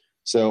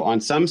 So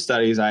on some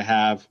studies I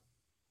have,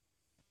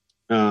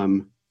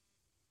 from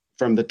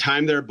the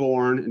time they're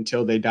born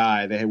until they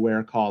die, they wear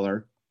a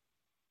collar.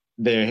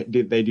 They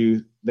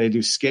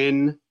do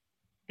skin,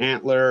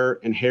 antler,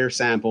 and hair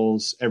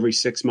samples every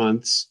 6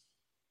 months.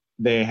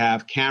 They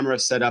have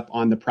cameras set up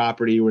on the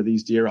property where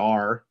these deer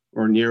are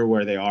or near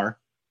where they are.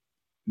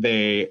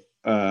 They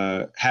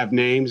have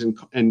names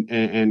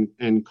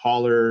and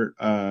collar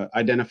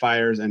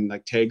identifiers and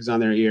like tags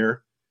on their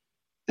ear.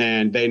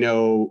 And they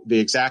know the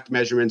exact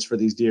measurements for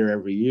these deer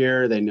every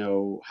year. They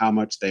know how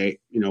much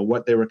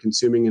what they were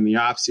consuming in the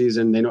off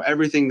season. They know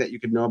everything that you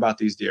could know about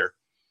these deer.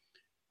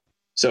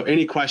 So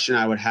any question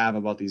I would have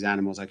about these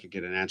animals, I could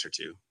get an answer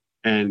to.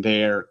 And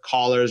their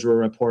collars were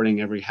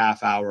reporting every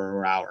half hour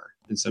or hour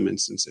in some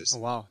instances. Oh,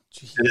 wow.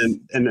 Jeez.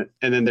 And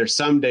then there's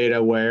some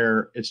data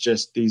where it's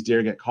just these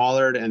deer get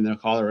collared and the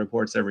collar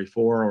reports every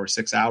 4 or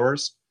 6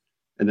 hours.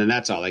 And then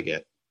that's all I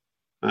get.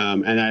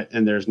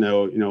 And there's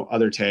no,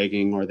 other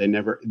tagging, or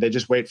they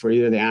just wait for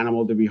either the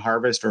animal to be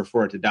harvested or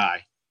for it to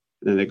die.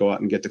 And then they go out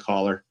and get the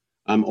collar.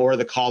 Or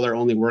the collar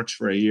only works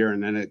for a year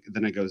and then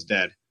it goes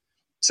dead.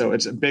 So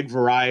it's a big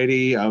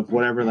variety of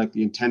whatever like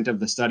the intent of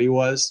the study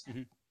was.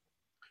 Mm-hmm.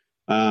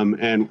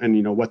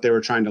 And what they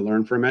were trying to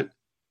learn from it.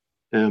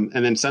 And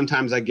then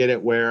sometimes I get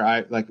it where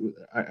I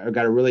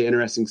got a really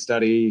interesting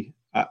study.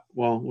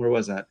 Where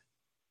was that?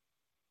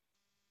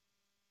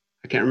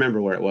 I can't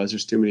remember where it was.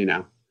 There's too many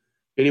now.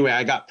 Anyway,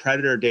 I got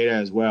predator data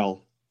as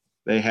well.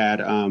 They had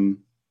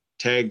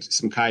tagged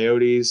some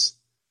coyotes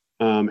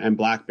and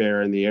black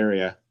bear in the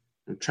area.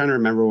 I'm trying to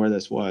remember where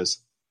this was.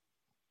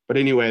 But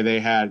anyway, they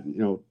had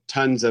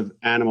tons of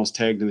animals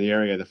tagged in the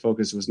area. The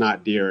focus was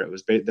not deer. It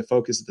was the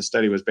focus of the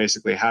study was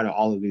basically how do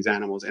all of these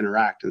animals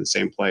interact in the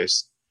same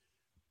place.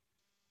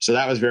 So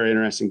that was very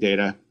interesting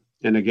data.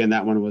 And again,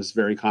 that one was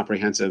very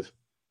comprehensive.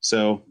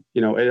 So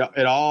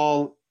it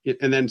all.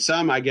 And then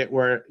some I get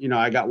where,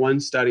 I got one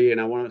study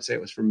and I want to say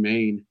it was from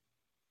Maine,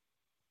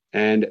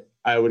 and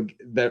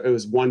it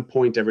was 1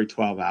 point every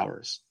 12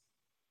 hours.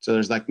 So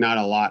there's like not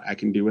a lot I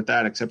can do with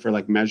that except for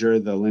like measure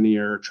the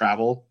linear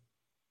travel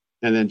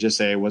and then just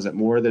say, was it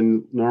more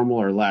than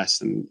normal or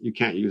less? And you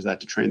can't use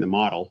that to train the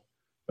model,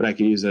 but I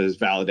can use it as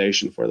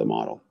validation for the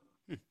model.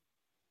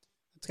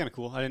 That's kind of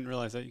cool. I didn't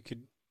realize that you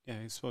could,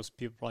 I suppose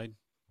people probably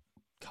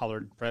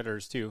collared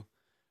predators too.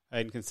 I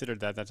hadn't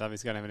considered that. That's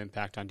obviously going to have an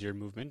impact on deer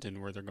movement and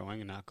where they're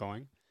going and not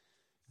going.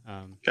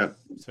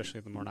 Especially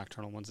the more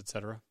nocturnal ones,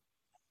 etc.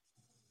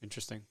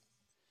 Interesting.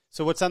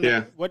 So what's on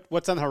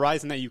what's on the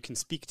horizon that you can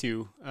speak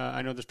to?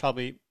 I know there's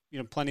probably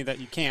plenty that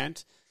you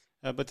can't,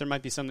 but there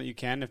might be some that you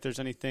can. If there's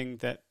anything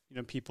that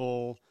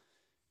people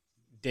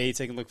dates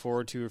they can look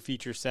forward to, or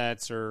feature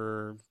sets,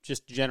 or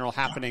just general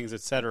happenings,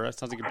 etc. It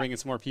sounds like you're bringing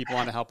some more people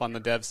on to help on the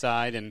dev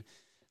side, and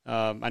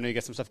I know you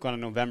got some stuff going on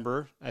in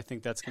November. I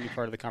think that's going to be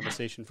part of the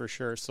conversation for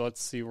sure. So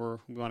let's see where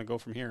we want to go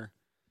from here.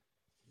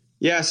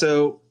 Yeah.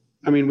 So,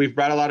 we've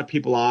brought a lot of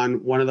people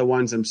on. One of the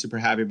ones I'm super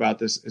happy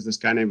about is this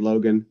guy named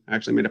Logan. I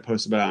actually made a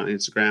post about it on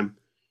Instagram.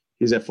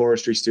 He's a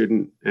forestry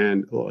student,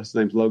 and his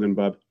name's Logan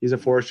Bub. He's a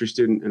forestry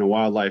student and a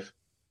wildlife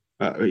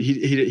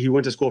He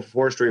went to school for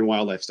forestry and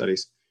wildlife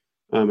studies.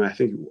 I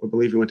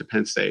believe he went to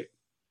Penn State.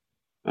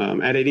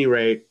 At any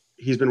rate,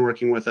 he's been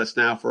working with us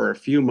now for a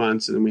few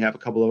months, and then we have a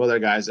couple of other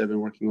guys that have been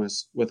working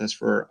with us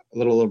for a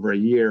little over a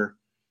year,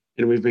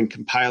 and we've been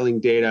compiling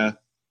data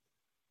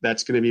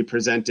that's going to be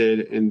presented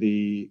in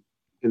the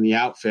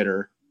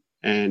outfitter.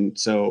 And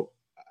so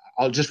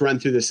I'll just run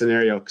through the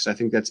scenario because I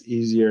think that's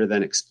easier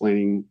than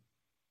explaining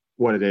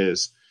what it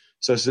is.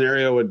 So a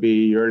scenario would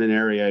be you're in an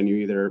area and you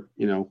either,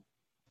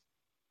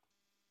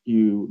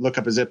 you look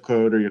up a zip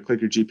code or you click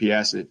your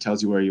GPS and it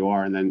tells you where you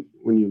are. And then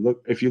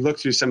if you look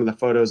through some of the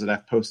photos that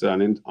I've posted on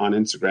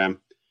Instagram,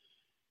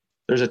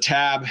 there's a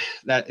tab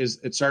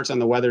it starts on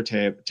the weather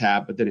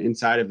tab, but then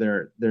inside of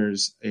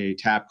there's a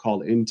tab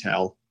called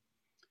Intel.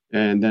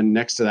 And then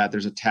next to that,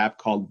 there's a tab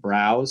called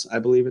Browse, I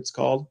believe it's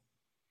called.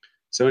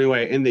 So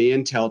anyway, in the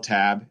Intel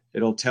tab,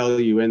 it'll tell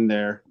you in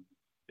there,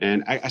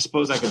 and I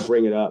suppose I could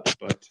bring it up,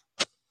 but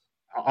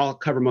I'll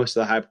cover most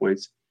of the high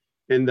points.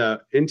 In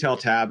the Intel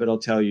tab, it'll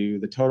tell you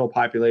the total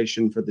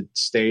population for the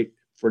state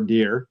for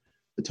deer,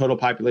 the total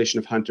population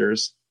of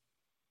hunters,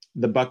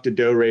 the buck to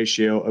doe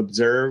ratio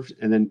observed,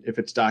 and then if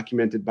it's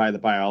documented by the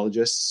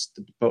biologists,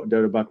 the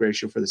doe to buck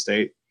ratio for the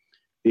state,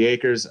 the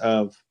acres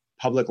of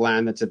public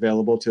land that's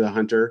available to the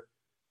hunter,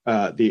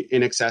 the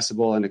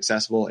inaccessible and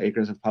accessible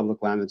acres of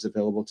public land that's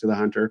available to the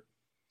hunter,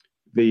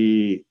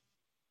 the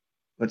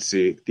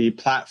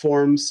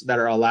platforms that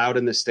are allowed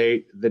in the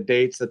state, the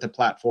dates that the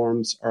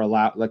platforms are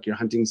allowed, like your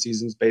hunting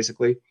seasons,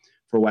 basically,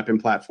 for weapon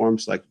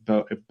platforms, like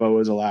if bow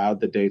is allowed,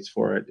 the dates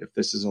for it. If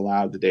this is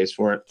allowed, the dates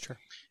for it. Sure.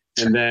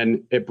 And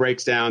then it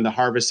breaks down the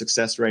harvest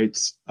success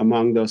rates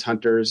among those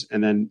hunters.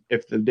 And then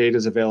if the data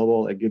is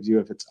available, it gives you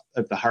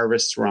if the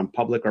harvests were on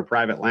public or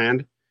private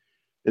land.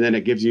 And then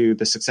it gives you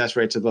the success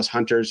rates of those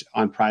hunters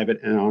on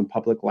private and on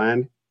public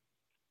land.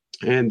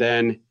 And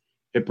then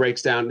it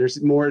breaks down.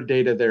 There's more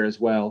data there as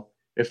well,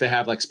 if they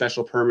have like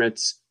special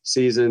permits,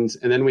 seasons.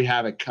 And then we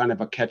have a kind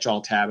of a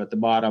catch-all tab at the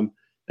bottom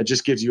that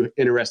just gives you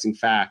interesting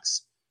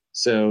facts.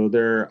 So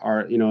there are,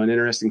 an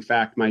interesting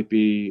fact might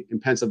be in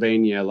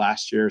Pennsylvania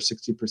last year,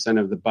 60%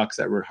 of the bucks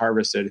that were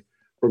harvested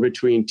were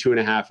between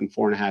 2.5 and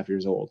 4.5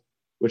 years old,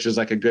 which is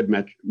like a good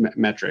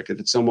metric.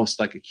 It's almost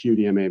like a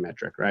QDMA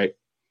metric, right?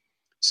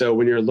 So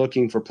when you're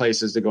looking for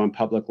places to go on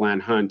public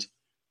land hunt,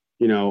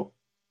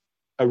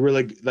 a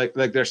really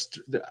there's,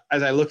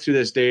 as I look through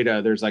this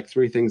data, there's like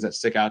three things that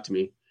stick out to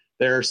me.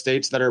 There are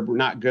states that are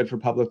not good for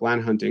public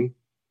land hunting.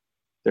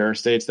 There are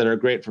states that are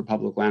great for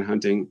public land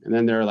hunting. And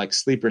then there are like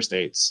sleeper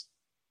states.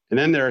 And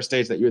then there are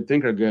states that you would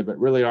think are good, but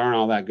really aren't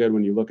all that good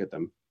when you look at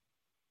them.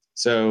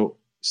 So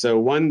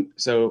I'm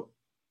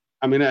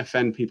going to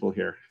offend people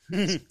here,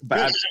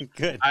 but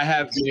I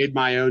have made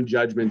my own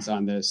judgments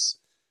on this.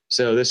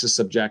 So this is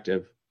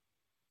subjective.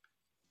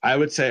 I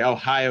would say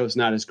Ohio is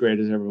not as great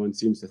as everyone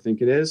seems to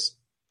think it is,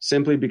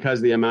 simply because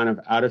the amount of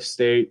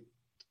out-of-state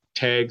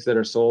tags that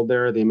are sold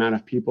there, the amount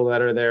of people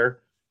that are there,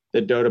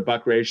 the doe to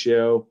buck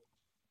ratio,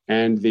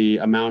 and the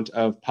amount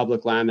of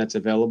public land that's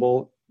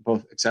available,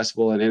 both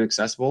accessible and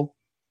inaccessible,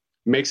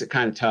 makes it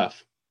kind of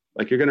tough.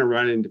 Like you're going to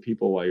run into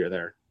people while you're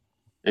there,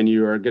 and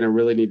you are going to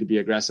really need to be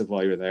aggressive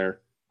while you're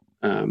there.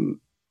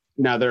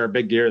 Now there are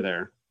big deer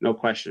there, no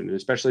question. And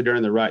especially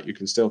during the rut, you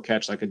can still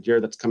catch like a deer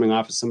that's coming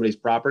off of somebody's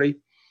property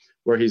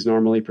where he's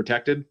normally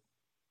protected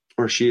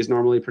or she is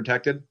normally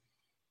protected.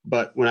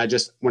 But when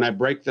I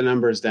break the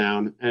numbers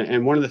down,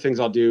 and one of the things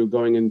I'll do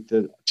going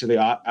into the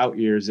out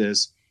years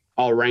is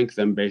I'll rank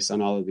them based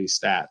on all of these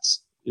stats.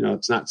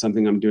 It's not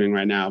something I'm doing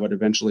right now, but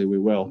eventually we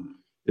will.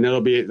 And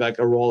it'll be like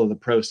a role of the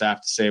pro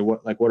staff to say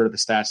what are the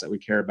stats that we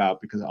care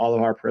about, because all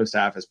of our pro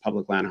staff is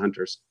public land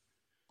hunters.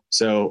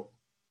 So,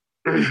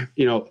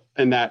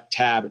 in that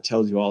tab, it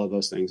tells you all of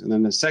those things. And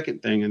then the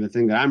second thing, and the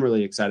thing that I'm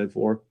really excited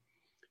for,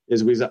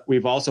 is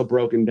we've also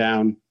broken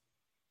down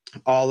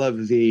all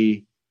of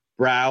the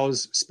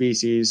browse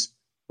species,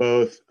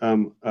 both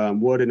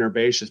wood and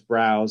herbaceous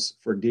browse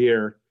for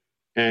deer.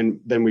 And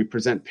then we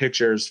present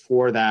pictures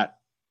for that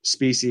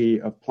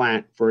species of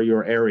plant for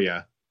your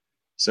area.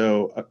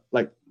 So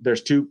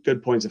there's two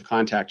good points of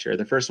contact here.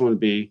 The first one would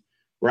be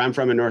where I'm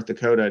from in North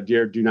Dakota,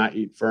 deer do not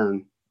eat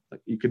fern.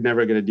 Like you could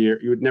never get a deer.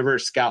 You would never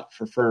scout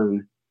for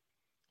fern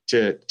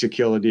to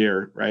kill a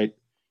deer, right?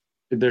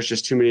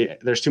 There's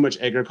too much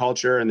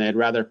agriculture, and they'd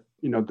rather,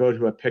 go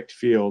to a picked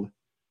field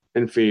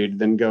and feed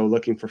than go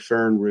looking for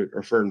fern root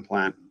or fern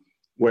plant.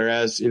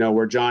 Whereas,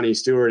 where Johnny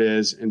Stewart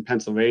is in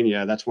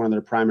Pennsylvania, that's one of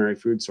their primary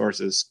food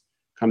sources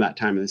come that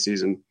time of the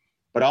season.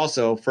 But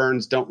also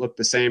ferns don't look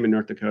the same in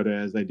North Dakota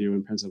as they do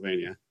in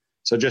Pennsylvania.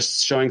 So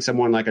just showing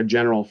someone like a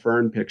general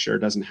fern picture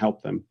doesn't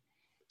help them.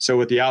 So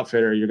with the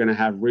outfitter, you're going to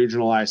have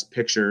regionalized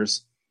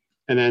pictures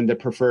and then the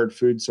preferred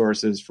food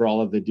sources for all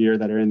of the deer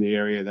that are in the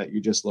area that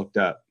you just looked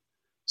up.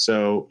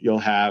 So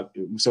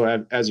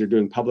as you're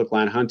doing public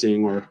land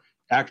hunting or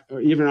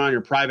even on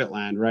your private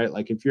land, right?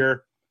 Like if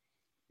you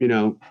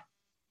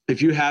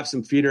have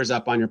some feeders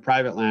up on your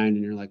private land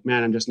and you're like,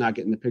 man, I'm just not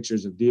getting the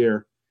pictures of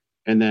deer.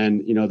 And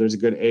then, there's a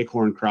good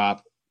acorn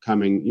crop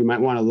coming, you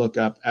might want to look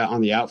up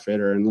on the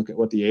outfitter and look at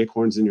what the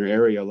acorns in your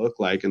area look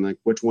like, and like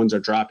which ones are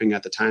dropping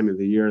at the time of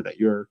the year that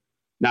you're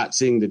not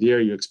seeing the deer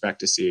you expect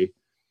to see.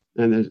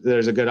 And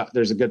there's a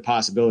good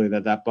possibility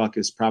that buck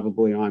is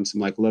probably on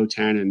some like low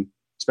tannin,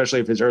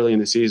 especially if it's early in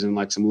the season,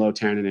 like some low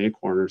tannin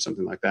acorn or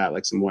something like that,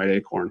 like some white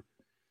acorn,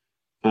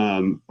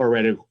 or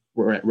red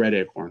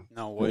acorn.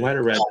 No, white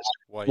or red?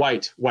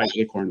 White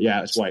acorn.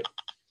 Yeah, it's white.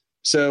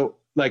 So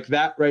like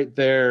that right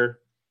there,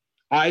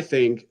 I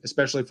think,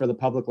 especially for the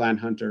public land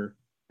hunter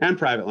and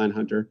private land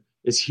hunter,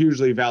 is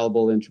hugely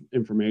valuable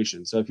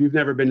information. So if you've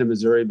never been to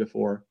Missouri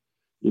before,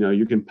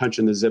 you can punch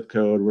in the zip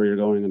code where you're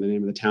going and the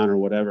name of the town or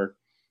whatever,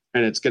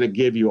 and it's going to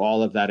give you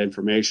all of that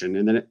information.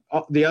 And then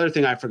the other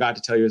thing I forgot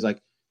to tell you is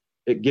like,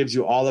 it gives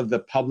you all of the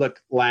public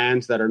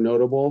lands that are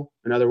notable.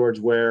 In other words,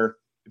 where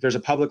if there's a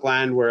public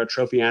land where a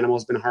trophy animal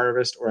has been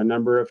harvested or a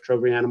number of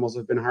trophy animals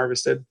have been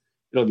harvested,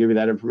 it'll give you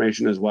that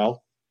information as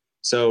well.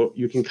 So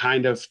you can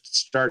kind of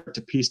start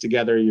to piece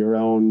together your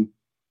own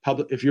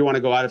public. If you want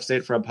to go out of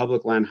state for a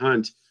public land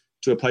hunt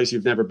to a place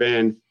you've never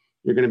been,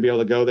 you're going to be able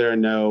to go there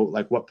and know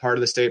like what part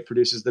of the state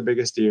produces the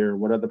biggest deer,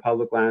 what are the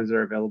public lands that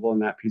are available in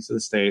that piece of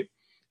the state,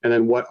 and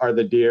then what are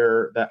the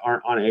deer that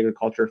aren't on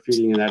agriculture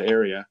feeding on in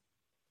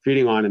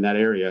that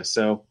area.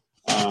 So,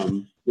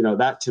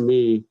 that to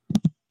me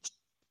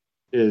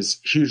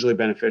is hugely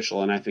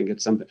beneficial. And I think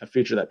it's a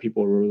feature that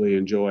people really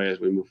enjoy as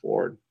we move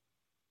forward.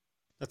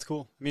 That's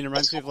cool. I mean, it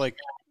reminds me of like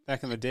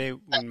back in the day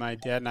when my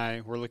dad and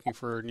I were looking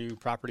for new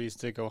properties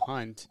to go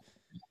hunt.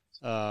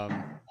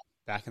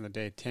 Back in the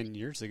day, 10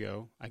 years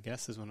ago, I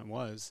guess is when it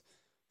was.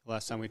 The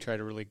last time we tried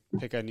to really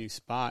pick a new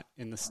spot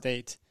in the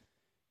state.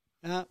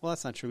 Well,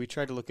 that's not true. We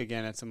tried to look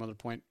again at some other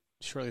point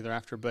shortly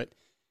thereafter. But,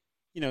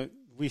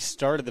 we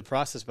started the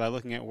process by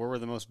looking at where were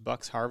the most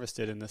bucks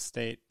harvested in the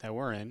state that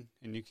we're in.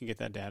 And you can get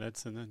that data.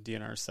 It's in the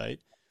DNR site.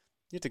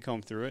 You have to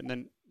comb through it. And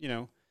then,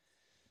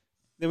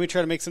 then we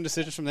try to make some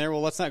decisions from there.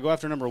 Well, let's not go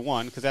after number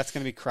one because that's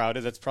going to be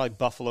crowded. That's probably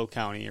Buffalo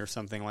County or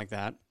something like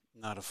that.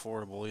 Not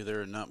affordable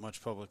either, and not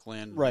much public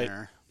land right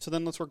there. So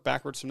then let's work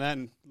backwards from that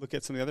and look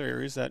at some of the other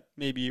areas that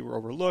maybe were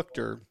overlooked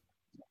or,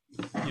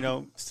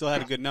 still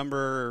had a good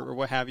number or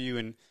what have you.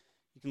 And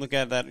you can look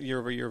at that year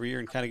over year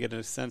and kind of get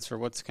a sense for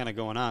what's kind of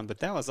going on. But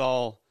that was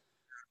all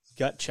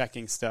gut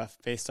checking stuff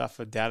based off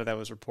of data that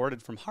was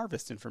reported from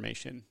harvest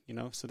information,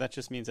 So that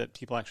just means that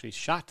people actually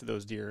shot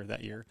those deer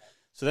that year.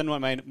 So then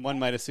one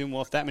might assume,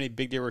 well, if that many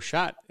big deer were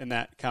shot in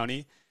that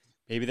county,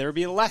 maybe there would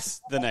be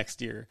less the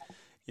next year.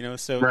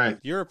 So right.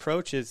 Your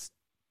approach is,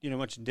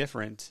 much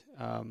different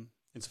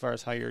as far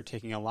as how you're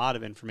taking a lot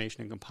of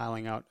information and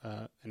compiling out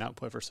an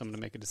output for someone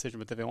to make a decision.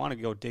 But if they want to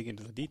go dig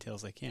into the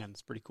details, they can.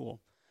 It's pretty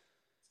cool.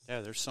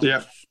 Yeah,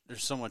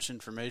 there's so much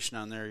information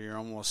on there. You're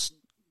almost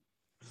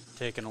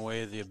taking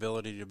away the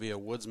ability to be a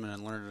woodsman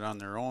and learn it on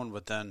their own.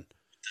 But then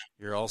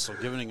you're also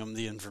giving them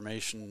the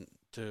information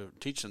to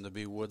teach them to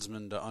be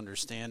woodsmen, to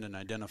understand and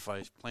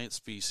identify plant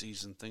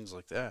species and things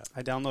like that.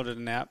 I downloaded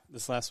an app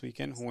this last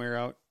weekend when we were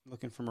out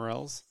looking for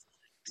morels.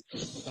 I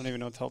don't even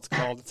know what the hell it's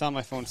called. It's on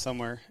my phone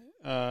somewhere.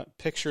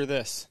 Picture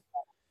this.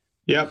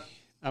 Yep.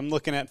 I'm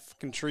looking at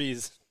fucking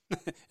trees, and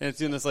it's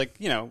doing this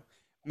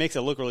makes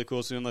it look really cool.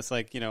 It's doing this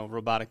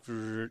robotic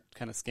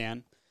kind of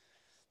scan,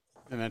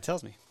 and then it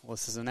tells me, well,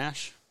 this is an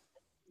ash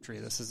tree.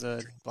 This is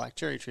a black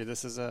cherry tree.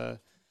 This is a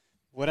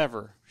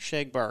whatever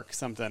shagbark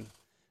something.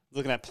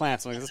 Looking at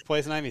plants, I'm like, is this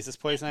poison ivy? Is this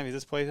poison ivy? Is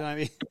this poison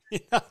ivy?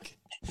 It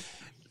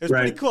was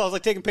pretty cool. I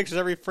was taking pictures of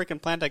every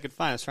freaking plant I could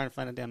find. I was trying to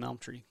find a damn elm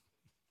tree.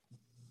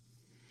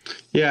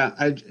 Yeah,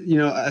 I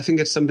think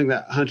it's something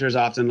that hunters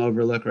often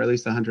overlook, or at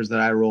least the hunters that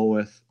I roll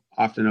with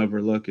often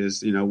overlook,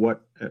 is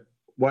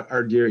what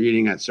are deer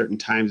eating at certain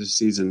times of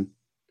season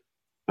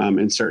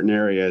in certain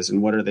areas,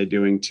 and what are they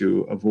doing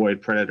to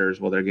avoid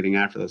predators while they're getting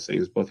after those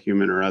things, both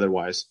human or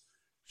otherwise.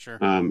 Sure.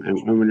 And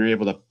when you're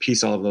able to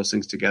piece all of those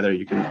things together,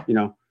 you can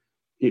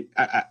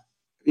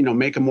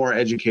make a more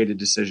educated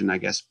decision, I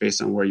guess,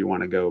 based on where you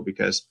want to go,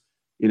 because,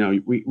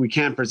 we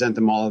can't present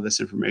them all of this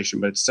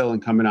information, but it's still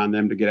incumbent on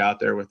them to get out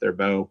there with their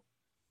bow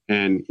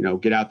and,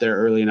 get out there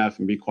early enough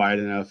and be quiet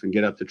enough and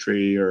get up the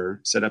tree or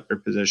set up their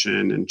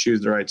position and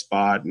choose the right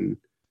spot and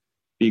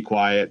be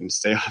quiet and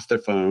stay off their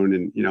phone.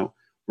 And,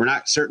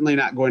 we're certainly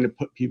not going to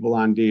put people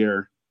on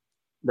deer,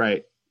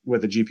 right,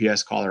 with a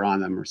GPS collar on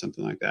them or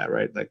something like that,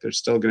 right? Like there's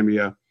still going to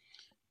be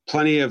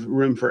plenty of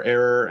room for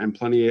error and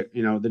plenty of,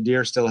 the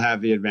deer still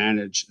have the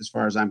advantage as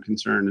far as I'm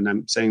concerned. And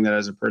I'm saying that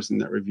as a person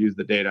that reviews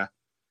the data.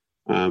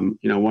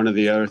 One of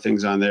the other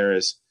things on there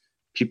is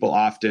people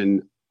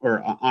often,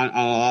 or on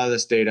a lot of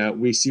this data,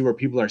 we see where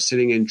people are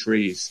sitting in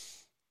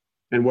trees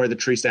and where the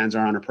tree stands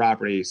are on a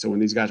property. So when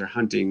these guys are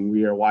hunting,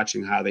 we are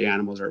watching how the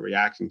animals are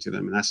reacting to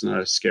them. And that's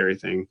not a scary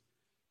thing.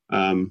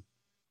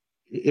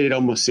 It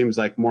almost seems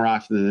like more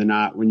often than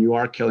not, when you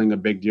are killing a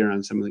big deer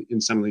in some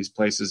of these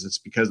places, it's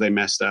because they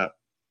messed up.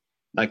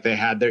 Like they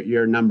had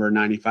your number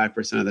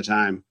 95% of the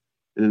time.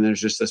 And then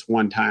there's just this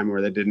one time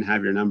where they didn't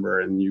have your number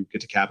and you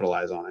get to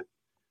capitalize on it.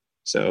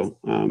 So,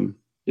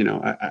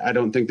 I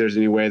don't think there's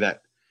any way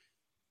that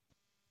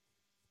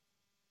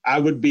I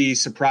would be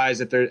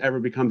surprised if there ever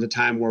becomes a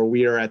time where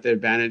we are at the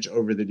advantage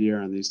over the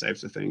deer on these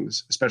types of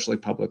things, especially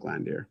public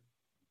land deer.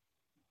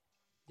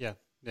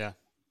 Yeah,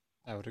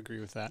 I would agree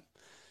with that,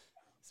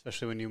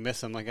 especially when you miss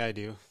them like I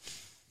do.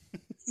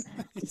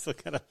 You still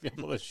gotta be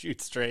able to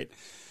shoot straight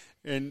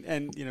and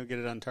get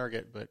it on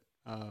target. But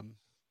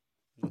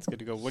that's good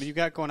to go. What do you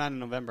got going on in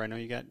November? I know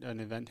you got an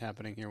event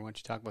happening here. Why don't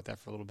you talk about that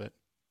for a little bit?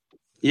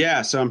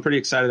 Yeah, so I'm pretty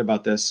excited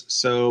about this.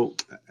 So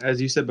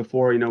as you said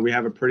before, we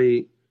have a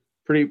pretty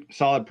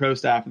solid pro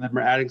staff, and then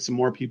we're adding some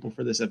more people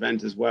for this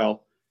event as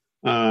well.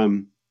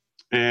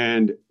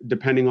 And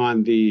depending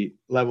on the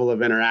level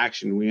of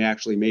interaction, we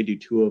actually may do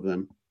 2 of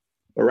them.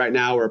 But right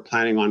now we're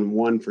planning on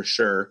 1 for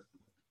sure.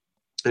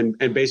 And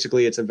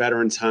basically it's a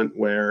veterans hunt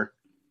where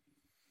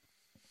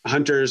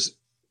hunters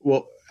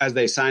will, as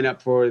they sign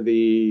up for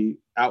the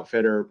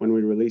outfitter, when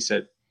we release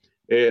it,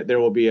 there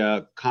will be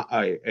a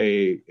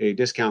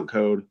discount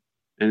code,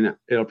 and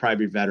it'll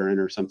probably be veteran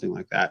or something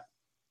like that.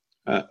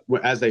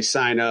 As they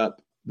sign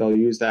up, they'll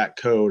use that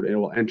code and it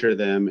will enter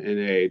them in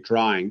a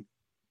drawing.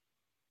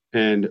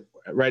 And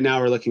right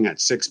now we're looking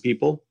at 6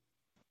 people.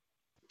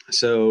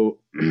 So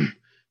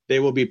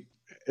the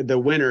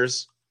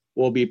winners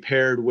will be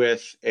paired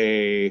with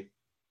a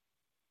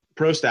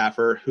pro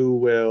staffer who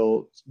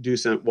will do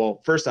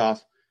well, first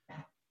off,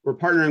 we're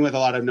partnering with a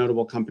lot of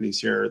notable companies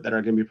here that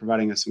are going to be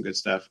providing us some good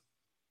stuff.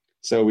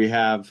 So we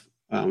have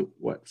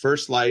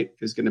First Light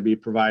is going to be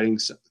providing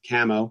some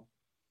camo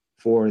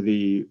for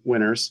the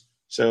winners.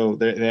 So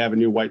they have a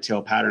new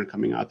whitetail pattern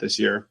coming out this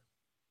year.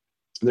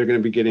 They're going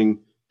to be getting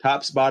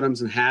tops,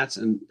 bottoms, and hats,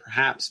 and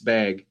perhaps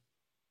bag.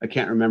 I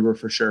can't remember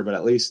for sure, but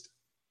at least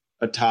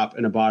a top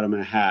and a bottom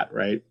and a hat,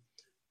 right?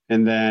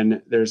 And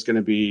then there's going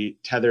to be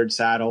Tethered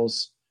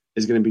Saddles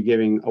is going to be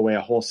giving away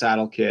a whole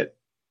saddle kit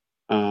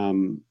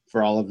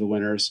for all of the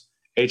winners.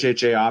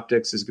 HHA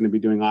Optics is going to be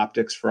doing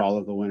optics for all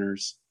of the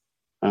winners,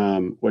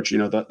 which,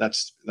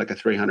 that's like a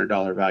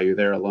 $300 value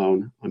there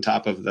alone, on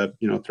top of the,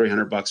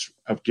 $300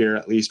 of gear,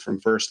 at least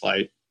from First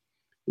Light,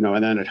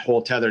 and then a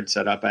whole tethered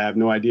setup. I have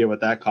no idea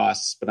what that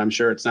costs, but I'm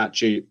sure it's not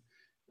cheap.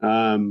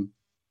 And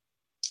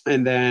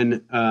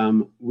then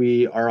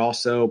we are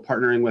also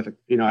partnering with,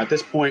 at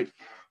this point,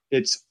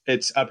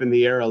 it's up in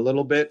the air a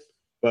little bit,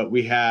 but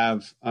we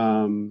have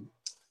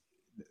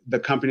the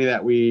company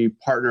that we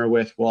partner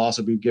with will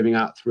also be giving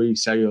out 3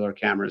 cellular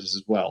cameras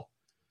as well.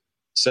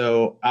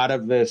 So out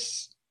of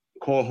this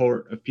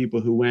cohort of people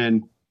who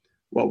win,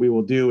 what we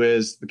will do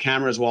is the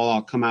cameras will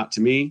all come out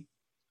to me,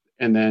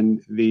 and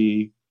then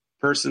the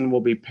person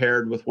will be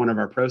paired with one of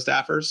our pro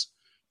staffers,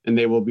 and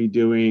they will be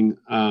doing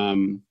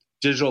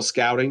digital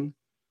scouting.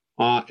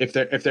 If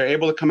they're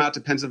able to come out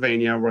to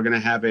Pennsylvania, we're going to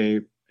have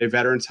a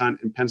veterans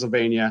hunt in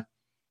Pennsylvania,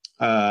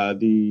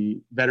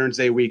 the Veterans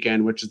Day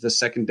weekend, which is the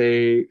second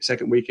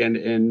weekend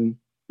in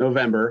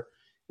November.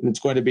 And it's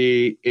going to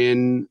be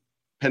in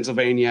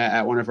Pennsylvania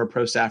at one of our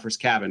pro staffers'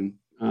 cabin.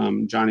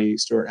 Johnny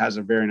Stewart has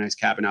a very nice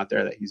cabin out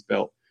there that he's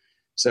built.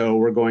 So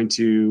we're going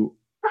to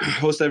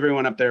host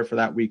everyone up there for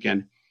that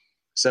weekend.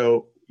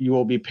 So you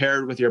will be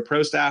paired with your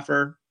pro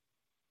staffer.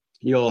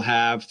 You'll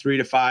have 3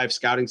 to 5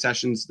 scouting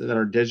sessions that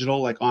are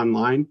digital, like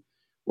online,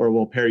 where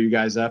we'll pair you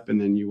guys up,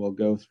 and then you will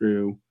go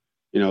through,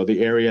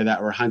 the area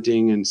that we're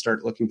hunting and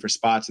start looking for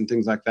spots and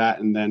things like that.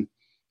 And then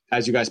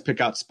as you guys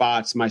pick out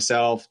spots,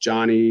 myself,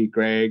 Johnny,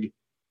 Greg,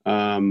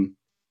 anybody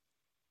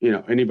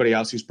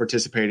else who's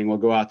participating will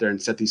go out there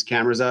and set these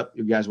cameras up.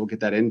 You guys will get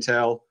that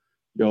intel.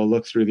 You'll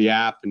look through the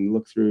app and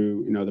look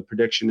through, the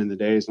prediction and the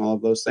days and all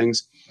of those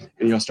things.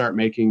 And you'll start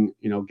making,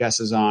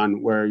 guesses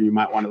on where you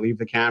might want to leave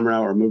the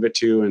camera or move it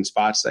to, and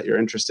spots that you're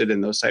interested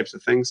in, those types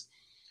of things.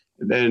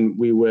 And then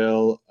we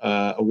will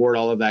award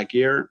all of that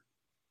gear,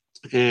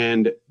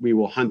 and we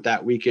will hunt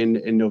that weekend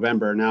in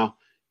November. Now,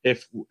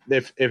 if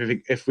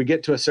we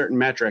get to a certain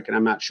metric, and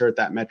I'm not sure what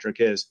that metric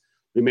is,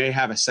 we may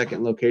have a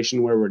second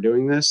location where we're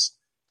doing this.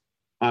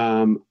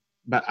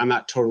 But I'm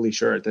not totally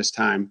sure at this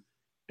time.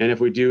 And if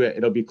we do it,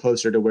 it'll be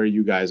closer to where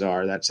you guys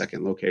are, that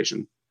second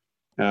location.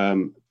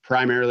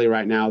 Primarily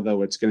right now,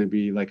 though, it's going to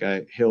be like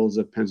a hills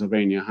of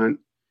Pennsylvania hunt.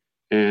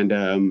 And,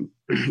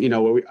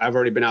 I've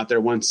already been out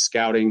there once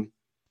scouting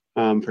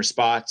for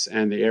spots,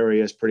 and the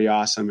area is pretty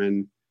awesome.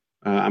 And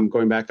I'm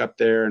going back up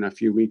there in a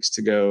few weeks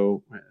to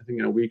go, I think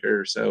in a week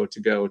or so, to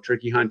go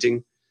turkey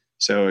hunting.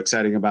 So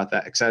excited about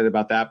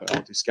that, but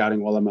I'll do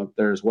scouting while I'm up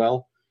there as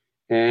well.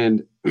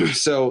 And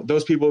so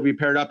those people will be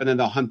paired up, and then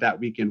they'll hunt that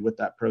weekend with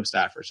that pro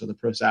staffer. So the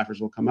pro staffers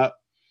will come up,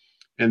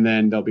 and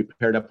then they'll be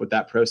paired up with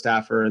that pro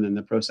staffer, and then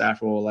the pro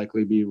staffer will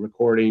likely be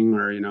recording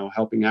or,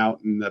 helping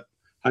out. And the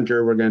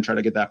hunter, we're going to try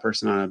to get that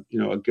person on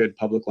a good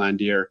public land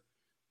deer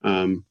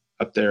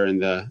up there in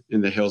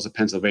the hills of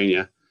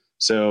Pennsylvania.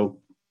 So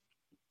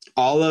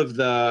all of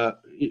the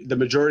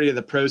majority of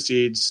the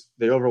proceeds,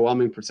 the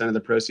overwhelming percent of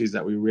the proceeds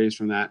that we raise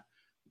from that,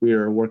 we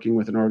are working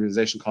with an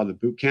organization called the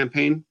Boot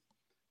Campaign.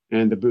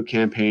 And the Boot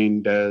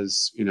Campaign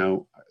does,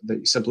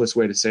 the simplest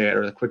way to say it,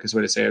 or the quickest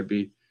way to say it, would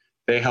be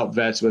they help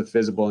vets with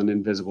visible and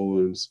invisible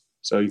wounds.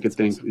 So you could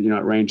think,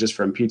 it ranges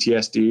from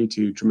PTSD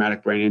to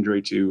traumatic brain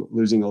injury to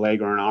losing a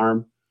leg or an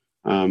arm.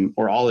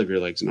 or all of your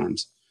legs and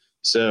arms.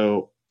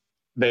 So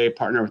they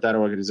partner with that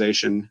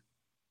organization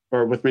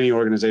or with many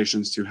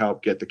organizations to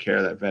help get the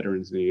care that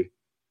veterans need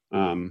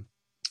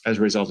as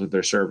a result of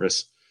their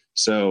service.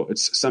 So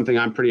it's something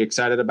I'm pretty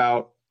excited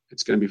about.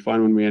 It's going to be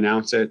fun when we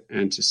announce it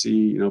and to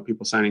see,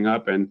 people signing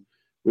up. And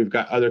we've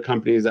got other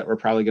companies that we're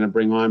probably going to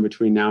bring on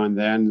between now and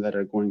then that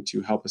are going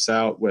to help us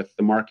out with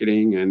the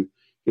marketing and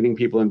getting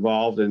people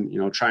involved and,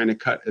 trying to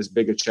cut as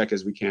big a check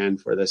as we can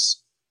for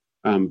this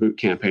boot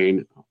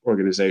campaign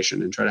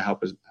organization and try to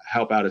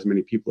help out as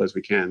many people as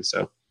we can.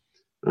 So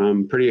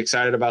I'm pretty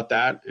excited about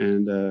that.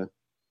 And,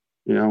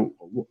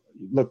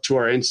 look to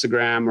our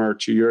Instagram or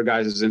to your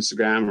guys'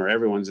 Instagram or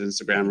everyone's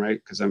Instagram,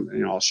 right? Because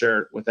I'll share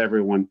it with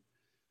everyone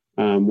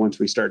once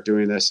we start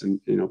doing this,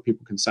 and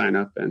people can sign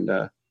up, and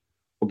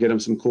we'll get them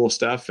some cool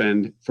stuff.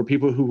 And for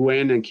people who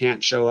win and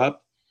can't show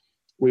up,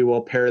 we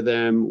will pair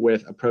them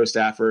with a pro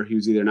staffer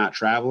who's either not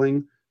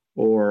traveling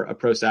or a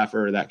pro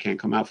staffer that can't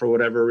come out for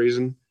whatever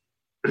reason.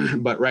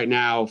 But right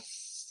now,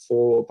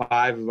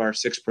 5 of our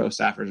 6 pro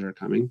staffers are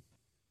coming.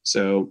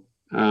 So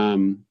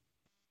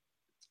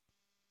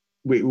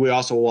we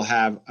also will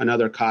have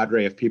another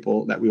cadre of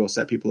people that we will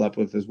set people up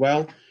with as well.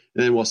 And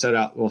then we'll send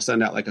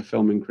out like a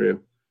filming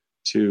crew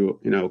to,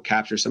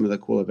 capture some of the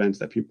cool events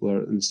that people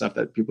are and stuff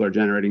that people are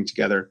generating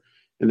together.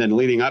 And then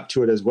leading up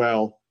to it as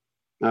well,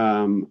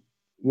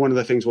 one of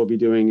the things we'll be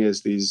doing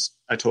is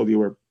I told you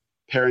we're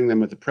pairing them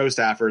with the pro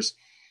staffers,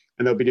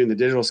 and they'll be doing the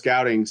digital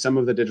scouting. Some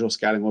of the digital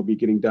scouting will be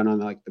getting done on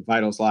like the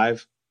Vitals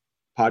Live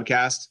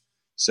podcast.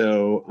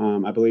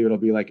 So I believe it'll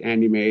be like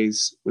Andy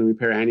Mays. When we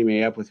pair Andy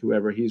May up with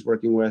whoever he's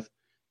working with,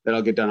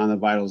 that'll get done on the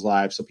Vitals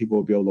Live. So people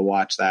will be able to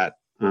watch that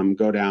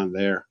go down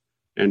there.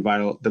 And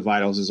the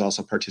Vitals is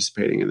also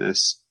participating in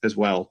this as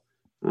well.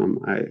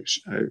 I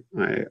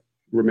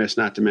remiss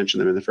not to mention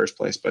them in the first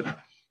place, but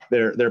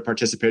they're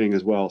participating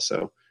as well.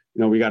 So,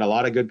 we got a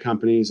lot of good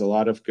companies, a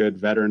lot of good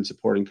veteran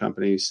supporting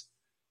companies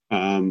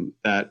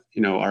that,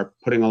 are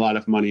putting a lot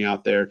of money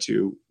out there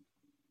to,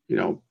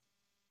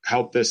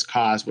 help this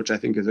cause, which I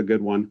think is a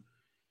good one.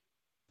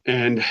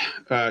 And,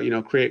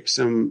 create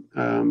some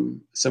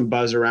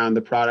buzz around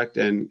the product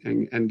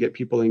and get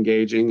people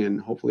engaging.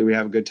 And hopefully we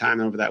have a good time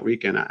over that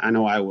weekend. I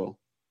know I will.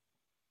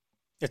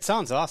 It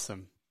sounds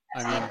awesome.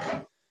 I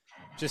mean,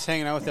 just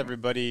hanging out with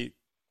everybody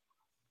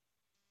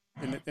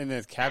in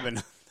the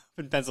cabin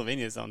in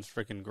Pennsylvania sounds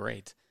freaking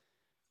great.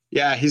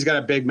 Yeah, he's got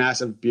a big,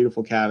 massive,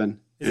 beautiful cabin.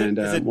 We'll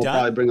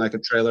probably bring like a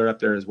trailer up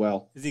there as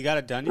well. Has he got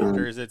it done yet,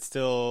 or is it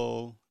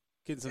still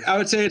getting some? I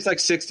would say it's like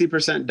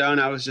 60% done.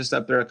 I was just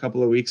up there a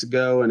couple of weeks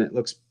ago, and it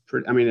looks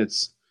pretty. I mean,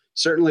 it's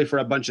certainly for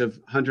a bunch of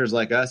hunters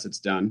like us, it's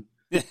done.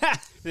 Yeah.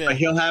 But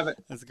he'll have it.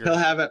 He'll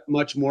have it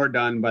much more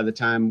done by the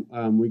time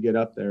we get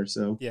up there.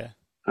 So yeah,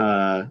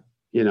 and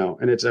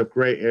it's a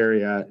great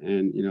area,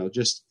 and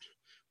just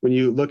when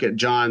you look at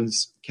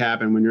John's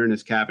cabin, when you're in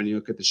his cabin, you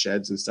look at the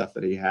sheds and stuff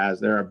that he has.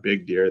 There are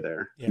big deer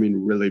there. Yeah. I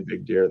mean, really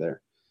big deer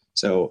there.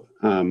 So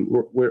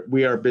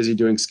we are busy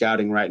doing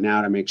scouting right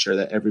now to make sure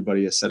that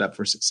everybody is set up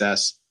for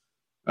success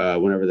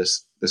whenever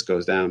this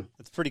goes down.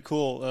 It's pretty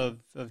cool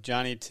of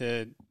Johnny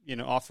to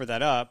offer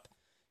that up,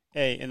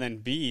 A, and then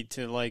B,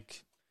 to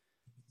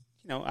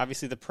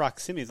obviously the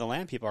proximity of the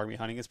land people are going to be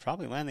hunting is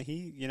probably land that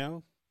he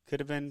could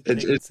have been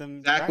taking some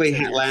exactly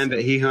land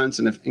that he hunts.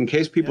 And in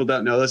case people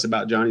don't know this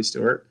about Johnny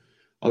Stewart,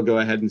 I'll go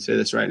ahead and say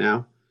this right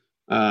now.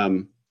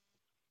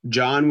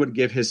 John would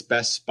give his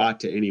best spot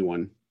to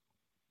anyone.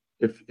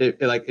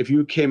 If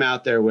you came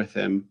out there with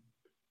him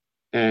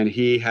and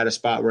he had a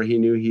spot where he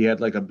knew he had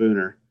like a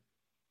booner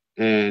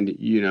and,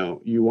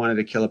 you wanted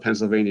to kill a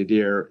Pennsylvania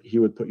deer, he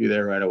would put you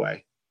there right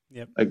away.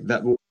 Yep. Like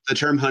that, the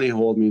term honey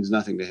hold means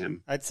nothing to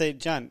him. I'd say,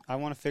 John, I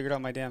want to figure it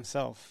out my damn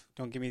self.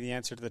 Don't give me the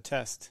answer to the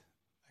test.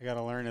 I got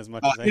to learn as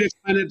much as I can. He'd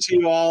explain it to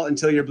you all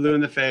until you're blue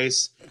in the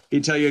face.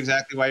 He'd tell you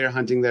exactly why you're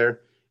hunting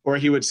there, or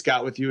he would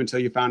scout with you until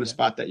you found a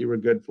spot that you were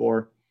good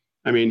for.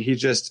 I mean, he's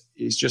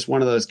just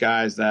one of those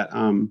guys that,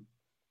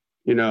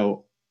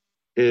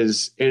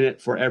 is in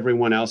it for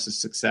everyone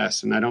else's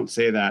success. And I don't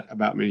say that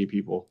about many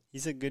people.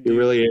 He's a good dude. He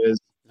really is.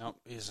 Nope,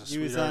 he's a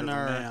sweetheart of a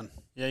man.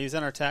 Yeah, he was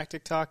on our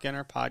Tactic Talk and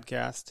our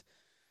podcast,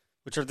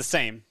 which are the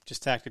same.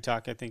 Just Tactic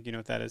Talk, I think you know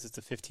what that is. It's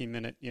a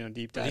 15-minute,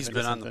 deep dive. But he's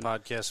been on the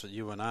podcast with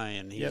you and I,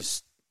 and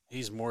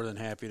he's more than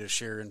happy to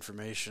share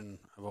information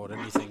about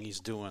anything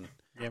he's doing.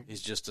 Yep.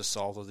 He's just a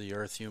salt of the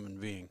earth human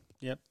being.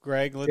 Yep.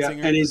 Greg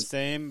Litzinger is the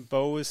same.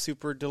 Bo is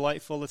super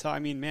delightful to talk. I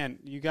mean, man,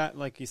 you got,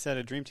 like you said,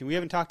 a dream team. We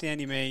haven't talked to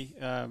Andy May,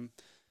 at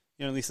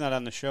least not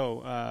on the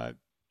show.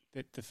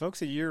 But the folks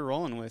that you're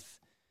rolling with,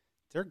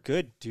 they're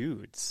good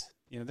dudes.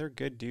 They're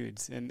good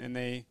dudes, and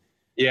they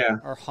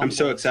are humble. I'm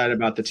so excited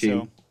about the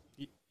team.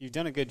 So you've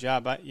done a good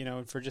job,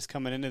 for just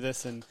coming into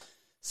this and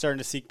starting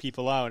to seek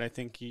people out. I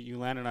think you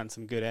landed on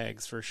some good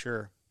eggs for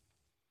sure.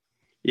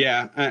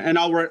 Yeah, and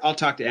I'll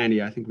talk to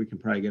Andy. I think we can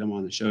probably get him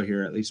on the show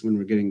here, at least when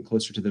we're getting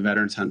closer to the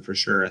veterans hunt for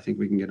sure. I think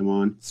we can get him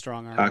on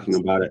talking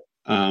about it.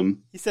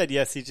 He said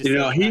yes. He just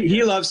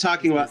he loves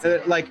talking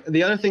about like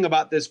the other thing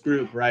about this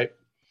group, right,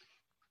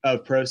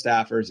 of pro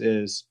staffers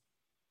is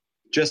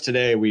just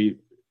today we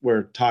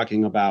we're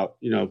talking about,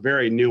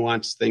 very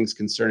nuanced things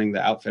concerning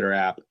the Outfitter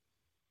app.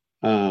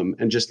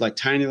 And just like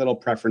tiny little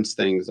preference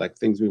things, like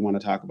things we want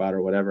to talk about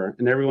or whatever.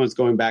 And everyone's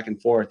going back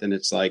and forth. And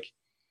it's like,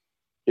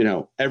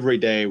 every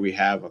day we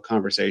have a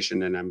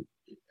conversation, and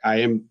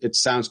it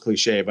sounds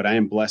cliche, but I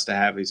am blessed to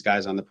have these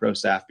guys on the pro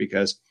staff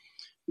because,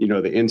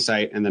 the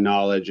insight and the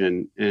knowledge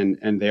and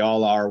they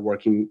all are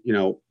working,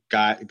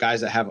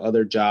 guys that have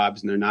other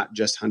jobs and they're not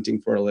just hunting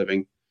for a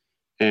living,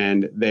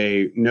 and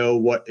they know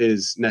what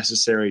is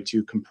necessary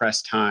to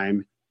compress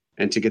time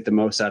and to get the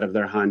most out of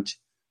their hunt.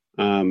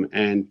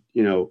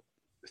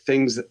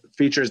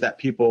 Features that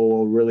people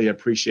will really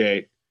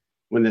appreciate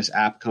when this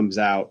app comes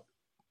out,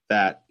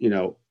 that,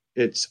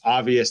 it's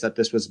obvious that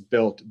this was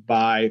built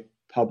by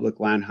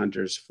public land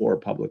hunters for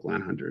public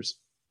land hunters.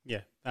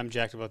 Yeah, I'm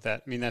jacked about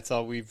that. I mean, that's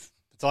all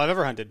I've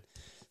ever hunted.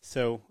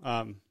 So,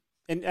 and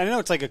I know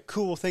it's like a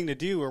cool thing to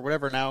do or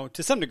whatever now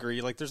to some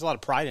degree, like there's a lot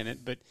of pride in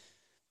it, but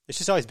it's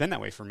just always been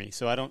that way for me.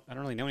 So I don't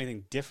really know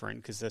anything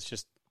different because that's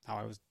just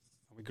how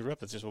we grew up.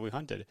 That's just what we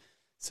hunted.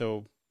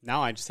 So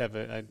now I just have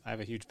I have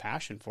a huge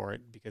passion for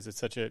it because it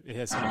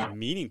has such a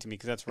meaning to me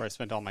because that's where I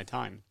spent all my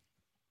time.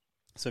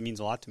 So it means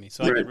a lot to me.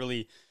 So I get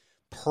really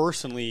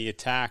personally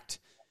attacked,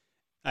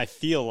 I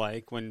feel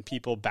like, when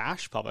people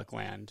bash public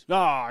land.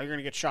 Oh, you're going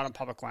to get shot on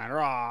public land.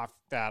 Or,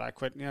 that, I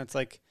quit. It's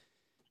like,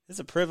 it's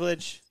a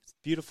privilege. It's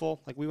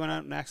beautiful. Like, we went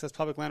out and accessed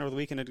public land over the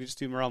weekend to just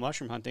do morel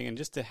mushroom hunting, and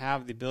just to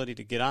have the ability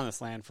to get on this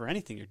land for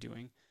anything you're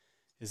doing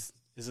it's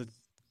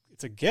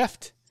a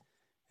gift.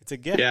 It's a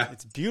gift. Yeah.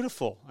 It's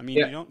beautiful. I mean,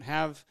 you don't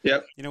have,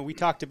 we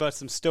talked about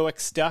some Stoic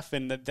stuff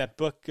and that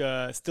book,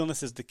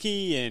 Stillness is the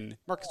Key, and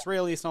Marcus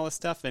Aurelius and all this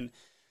stuff. And,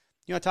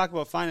 talk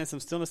about finding some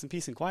stillness and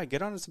peace and quiet.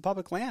 Get onto some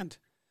public land.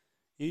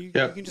 You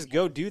can just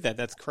go do that.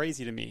 That's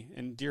crazy to me.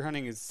 And deer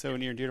hunting is so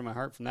near and dear to my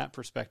heart from that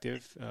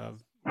perspective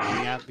of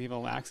having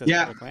people access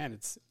public land.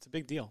 It's a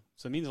big deal.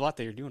 So it means a lot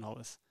that you're doing all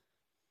this.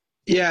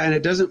 Yeah, and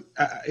it doesn't,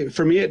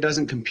 for me, it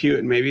doesn't compute.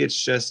 And maybe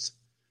it's just,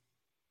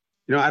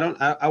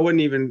 I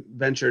wouldn't even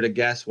venture to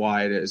guess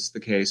why it is the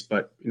case.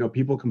 But,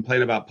 people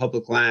complain about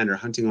public land or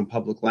hunting on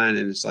public land.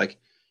 And it's like,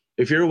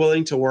 if you're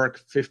willing to work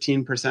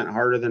 15%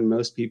 harder than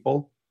most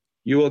people,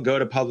 you will go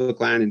to public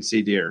land and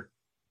see deer.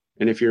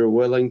 And if you're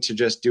willing to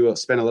just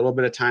spend a little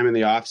bit of time in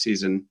the off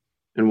season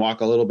and walk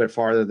a little bit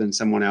farther than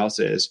someone else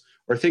is,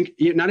 or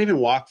not even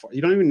walk far.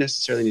 You don't even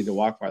necessarily need to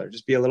walk farther.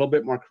 Just be a little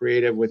bit more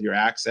creative with your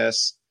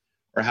access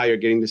or how you're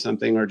getting to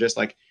something, or just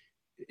like,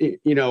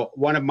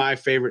 one of my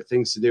favorite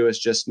things to do is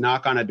just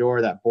knock on a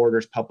door that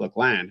borders public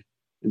land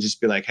and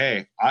just be like,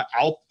 hey,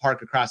 I'll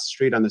park across the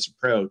street on this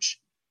approach.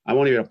 I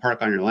won't even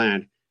park on your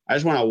land. I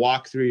just want to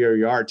walk through your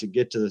yard to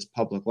get to this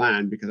public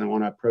land because I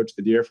want to approach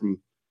the deer from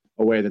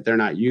a way that they're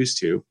not used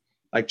to.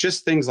 Like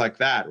just things like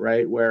that,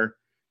 right? Where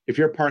if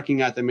you're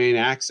parking at the main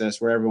access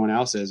where everyone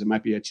else is, it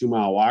might be a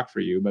 2-mile walk for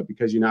you, but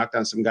because you knocked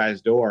on some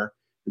guy's door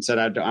and said,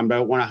 I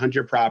don't want to hunt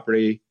your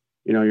property.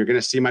 You're going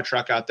to see my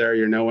truck out there.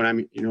 When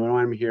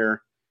I'm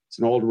here. It's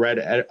an old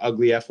red,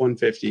 ugly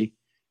F-150.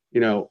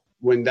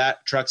 When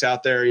that truck's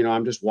out there,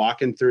 I'm just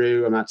walking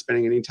through. I'm not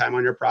spending any time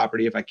on your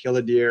property. If I kill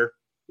a deer,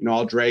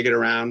 I'll drag it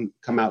around,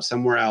 come out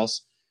somewhere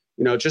else.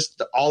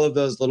 Just all of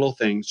those little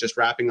things, just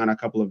wrapping on a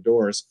couple of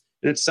doors.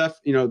 And it's stuff,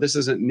 this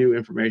isn't new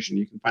information.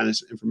 You can find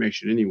this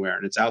information anywhere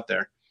and it's out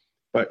there.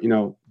 But,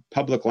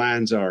 public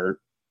lands are,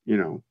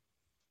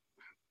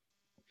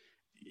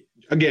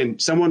 again,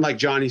 someone like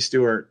Johnny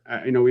Stewart,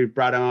 we've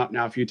brought him up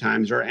now a few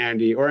times, or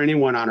Andy, or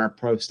anyone on our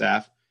pro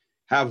staff,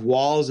 have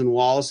walls and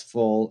walls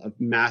full of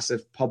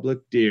massive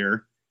public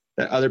deer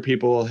that other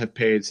people have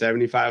paid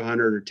 $7,500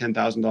 or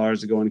 $10,000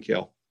 to go and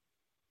kill.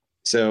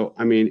 So,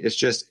 I mean, it's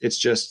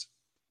just,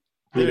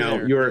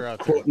 you're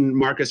quoting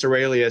Marcus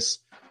Aurelius.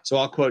 So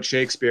I'll quote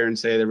Shakespeare and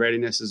say the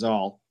readiness is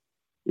all.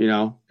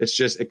 It's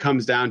just, it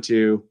comes down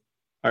to,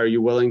 are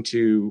you willing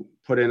to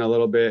put in a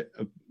little bit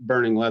of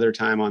burning leather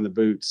time on the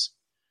boots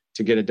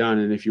to get it done?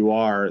 And if you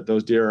are,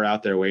 those deer are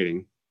out there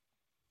waiting.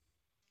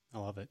 I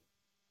love it.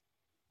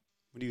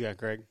 What do you got,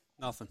 Greg?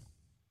 Nothing.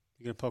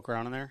 You gonna poke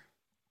around in there?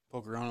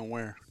 Poke around and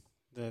where?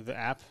 The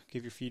app.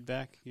 Give your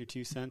feedback, your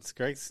 2 cents.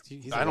 Greg's.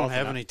 I don't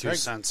have any 2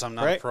 cents. I'm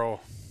not a pro.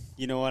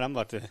 You know what? I'm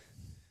about to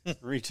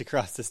reach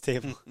across this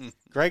table.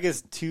 Greg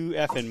is too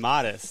effing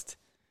modest.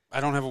 I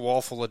don't have a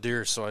wall full of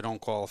deer, so I don't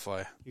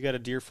qualify. You got a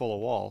deer full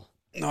of wall.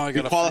 No, I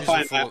got a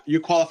freezer full. You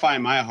qualify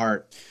in my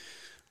heart.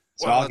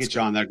 So I'll get you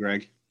on that,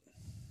 Greg.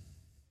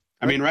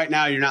 I mean, right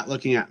now you're not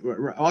looking at.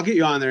 I'll get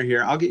you on there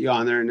here. I'll get you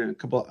on there in a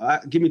couple.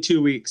 Give me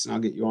 2 weeks, and I'll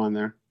get you on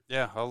there.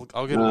 Yeah, I'll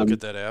get a look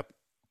at that app.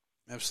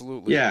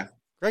 Absolutely. Yeah.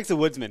 Greg's a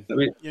woodsman. I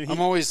mean, I'm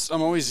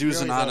always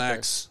using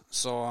Onyx,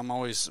 so I'm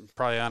always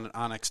probably on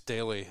Onyx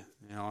daily.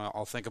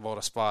 I'll think about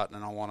a spot,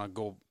 and I want to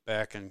go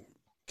back and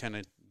kind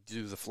of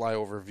do the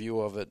flyover view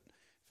of it.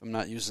 If I'm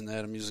not using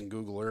that, I'm using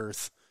Google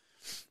Earth,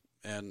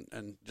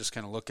 and just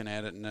kind of looking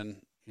at it, and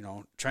then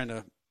trying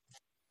to.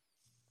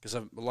 Because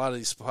a lot of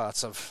these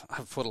spots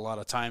I've put a lot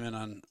of time in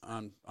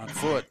on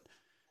foot,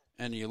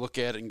 and you look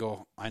at it and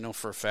go, I know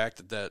for a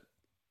fact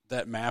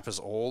that map is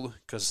old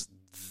because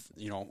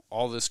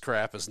all this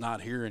crap is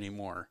not here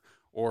anymore,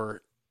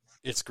 or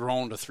it's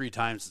grown to 3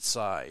 times its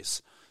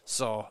size.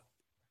 So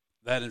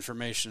that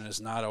information is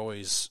not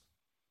always,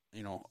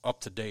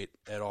 up to date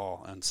at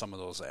all on some of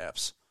those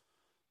apps.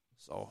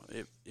 So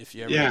if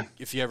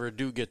you ever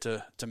do get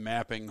to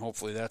mapping,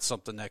 hopefully that's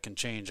something that can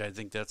change. I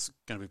think that's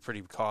going to be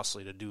pretty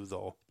costly to do,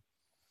 though.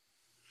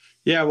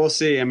 Yeah, we'll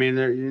see. I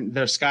mean,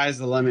 the sky's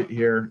the limit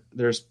here.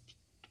 There's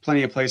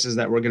plenty of places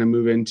that we're going to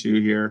move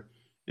into here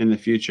in the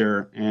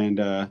future. And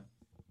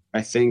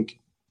I think,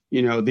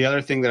 the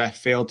other thing that I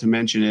failed to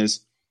mention is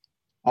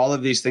all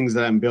of these things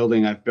that I'm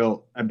building, I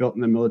built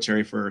in the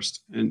military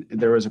first. And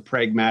there was a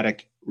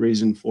pragmatic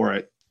reason for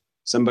it.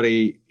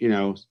 Somebody,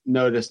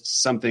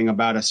 noticed something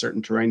about a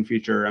certain terrain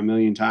feature a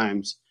million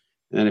times,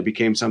 and then it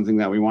became something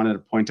that we wanted to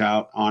point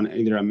out on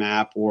either a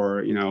map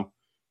or,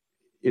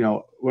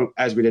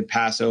 as we did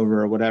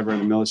Passover or whatever in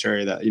the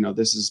military, that,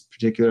 this is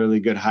particularly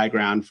good high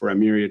ground for a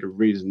myriad of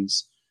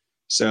reasons.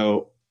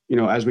 So,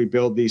 as we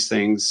build these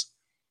things,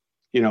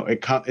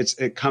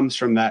 it comes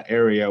from that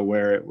area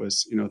where it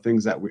was,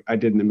 things that I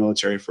did in the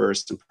military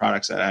first and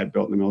products that I had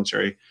built in the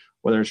military,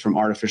 whether it's from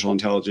artificial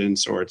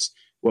intelligence or it's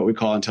what we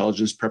call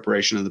intelligence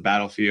preparation of the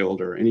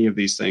battlefield or any of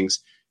these things.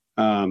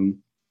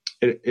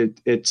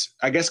 It's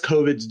I guess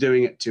COVID's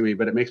doing it to me,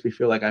 but it makes me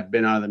feel like I've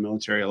been out of the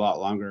military a lot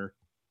longer.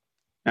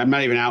 I'm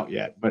not even out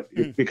yet, but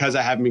because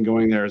I haven't been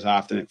going there as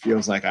often, it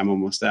feels like I'm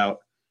almost out.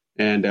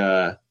 And,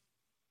 and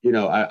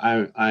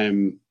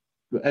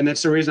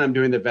that's the reason I'm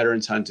doing the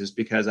Veterans Hunt, is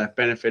because I've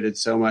benefited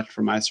so much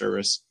from my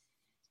service,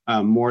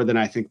 more than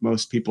I think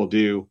most people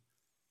do,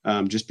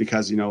 just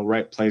because,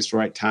 right place,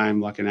 right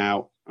time, lucking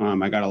out.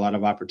 I got a lot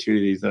of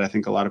opportunities that I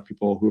think a lot of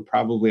people who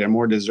probably are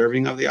more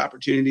deserving of the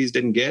opportunities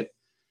didn't get.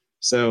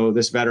 So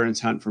this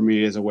Veterans Hunt for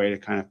me is a way to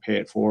kind of pay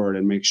it forward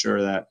and make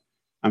sure that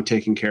I'm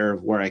taking care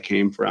of where I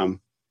came from.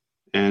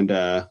 And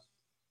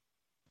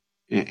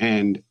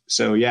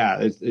so, yeah,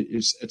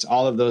 it's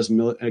all of those,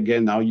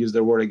 again, I'll use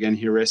the word again,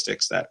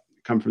 heuristics that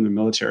come from the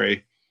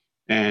military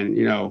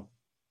and,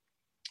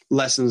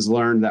 lessons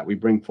learned that we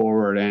bring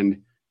forward.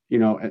 And,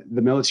 the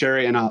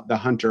military and the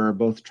hunter are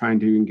both trying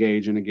to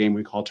engage in a game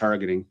we call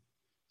targeting.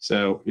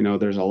 So,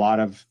 there's a lot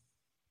of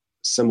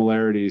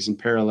similarities and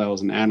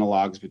parallels and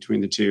analogs between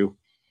the two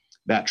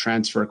that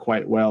transfer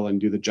quite well and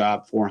do the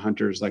job for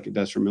hunters like it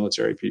does for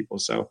military people.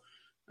 So,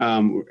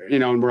 and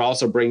we're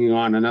also bringing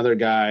on another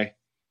guy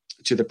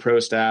to the pro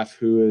staff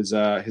who is,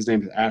 his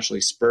name is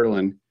Ashley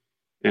Spartan.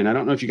 And I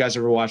don't know if you guys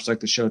ever watched like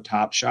the show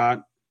Top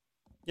Shot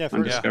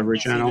on Discovery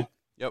Channel.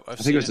 Yep. I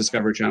think it was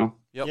Discovery Channel.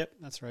 Yep,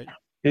 that's right.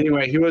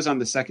 Anyway, he was on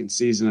the second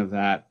season of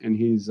that, and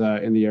he's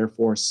in the Air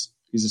Force.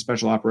 He's a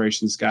special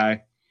operations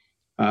guy.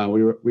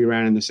 We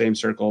ran in the same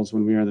circles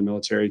when we were in the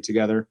military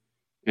together,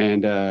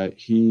 and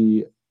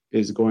he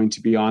is going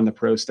to be on the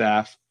pro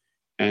staff,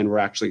 and we're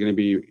actually going to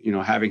be,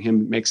 having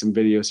him make some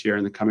videos here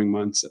in the coming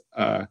months,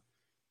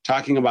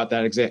 talking about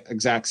that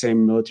exact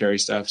same military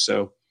stuff.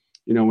 So,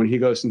 when he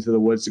goes into the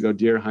woods to go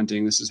deer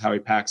hunting, this is how he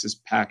packs his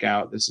pack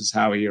out. This is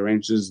how he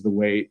arranges the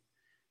weight.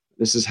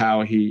 This is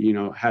how he,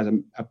 has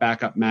a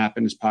backup map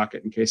in his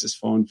pocket in case his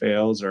phone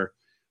fails. Or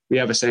we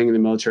have a saying in the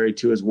military,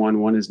 2 is 1,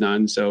 1 is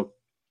none. So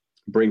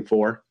bring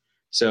 4.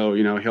 So,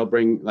 he'll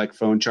bring like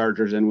phone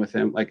chargers in with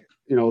him, like,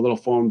 little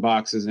phone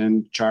boxes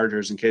and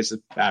chargers in case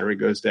the battery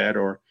goes dead,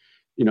 or,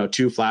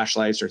 2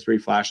 flashlights or 3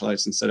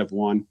 flashlights instead of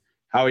 1.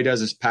 How he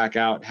does his pack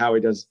out, how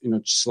he does,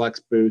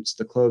 selects boots,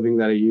 the clothing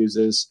that he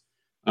uses,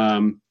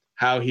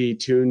 how he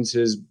tunes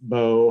his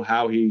bow,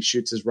 how he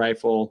shoots his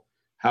rifle,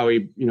 how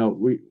he,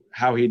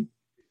 how he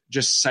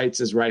just sights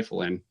his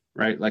rifle in,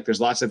 right? Like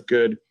there's lots of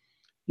good,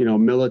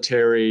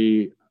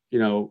 military,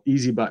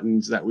 easy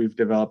buttons that we've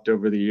developed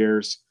over the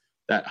years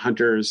that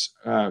hunters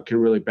can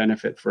really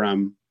benefit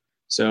from.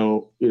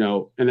 So,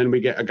 and then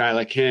we get a guy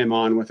like him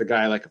on with a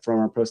guy like from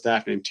our pro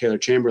staff named Taylor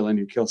Chamberlain,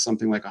 who kills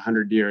something like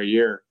 100 deer a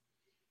year.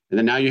 And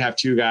then now you have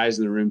 2 guys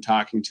in the room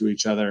talking to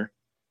each other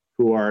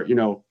who are,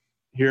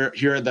 here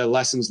are the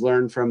lessons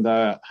learned from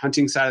the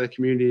hunting side of the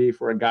community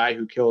for a guy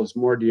who kills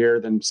more deer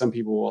than some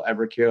people will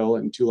ever kill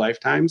in 2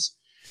 lifetimes.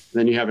 And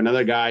then you have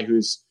another guy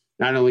who's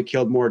not only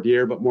killed more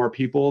deer, but more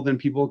people than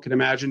people could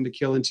imagine to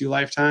kill in 2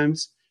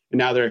 lifetimes. And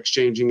now they're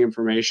exchanging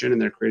information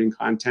and they're creating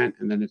content,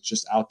 and then it's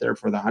just out there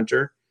for the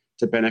hunter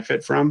to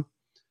benefit from.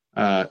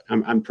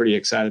 I'm pretty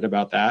excited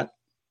about that.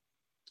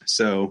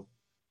 So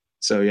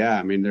yeah,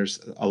 I mean, there's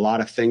a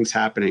lot of things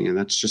happening, and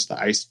that's just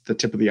the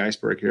tip of the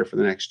iceberg here for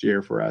the next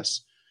year for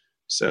us.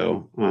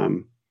 So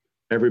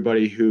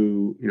everybody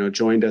who,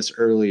 joined us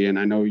early, and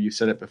I know you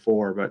said it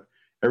before, but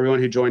everyone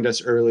who joined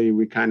us early,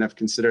 we kind of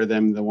consider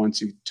them the ones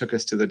who took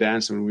us to the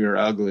dance when we were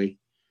ugly.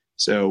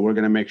 So we're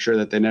going to make sure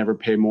that they never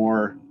pay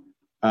more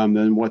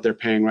than what they're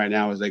paying right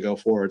now as they go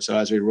forward. So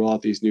as we roll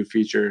out these new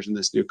features and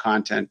this new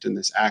content and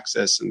this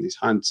access and these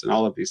hunts and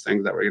all of these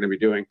things that we're going to be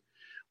doing,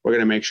 we're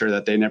going to make sure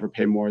that they never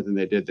pay more than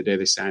they did the day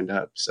they signed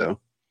up. So,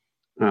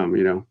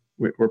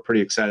 we're pretty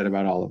excited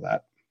about all of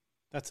that.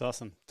 That's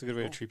awesome. It's a good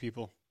way to treat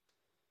people.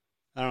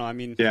 I don't know. I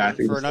mean, yeah, I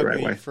think for it's the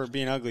right way. For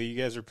being ugly,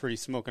 you guys are pretty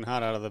smoking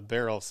hot out of the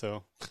barrel.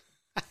 So,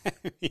 I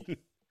mean,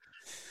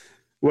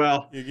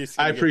 Well, You're just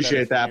I gonna get better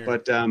appreciate from that, here.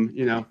 but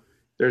you know,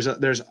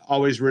 there's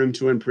always room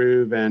to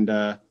improve, and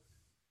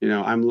you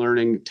know, I'm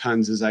learning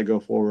tons as I go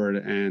forward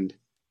and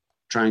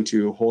trying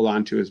to hold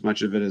on to as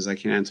much of it as I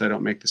can, so I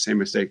don't make the same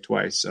mistake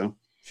twice. So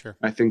Sure.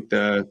 I think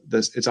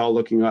it's all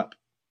looking up,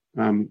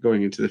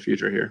 going into the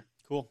future here.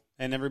 Cool.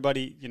 And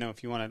everybody, you know,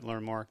 if you want to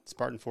learn more,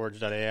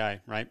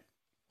 SpartanForge.ai, right?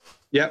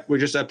 Yep, we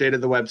just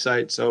updated the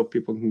website, so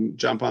people can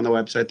jump on the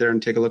website there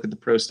and take a look at the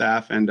pro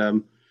staff. And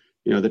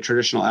you know, the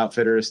traditional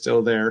outfitter is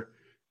still there,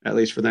 at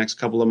least for the next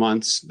couple of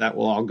months. That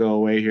will all go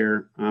away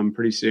here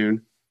pretty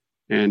soon.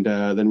 And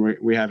then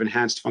we have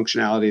enhanced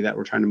functionality that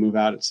we're trying to move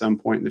out at some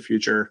point in the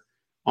future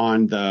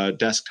on the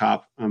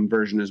desktop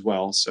version as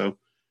well. So,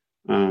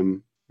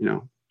 you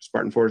know,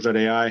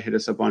 SpartanForge.ai, hit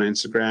us up on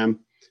Instagram,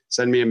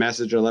 send me a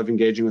message. I love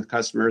engaging with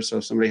customers. So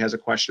if somebody has a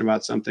question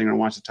about something or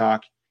wants to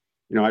talk,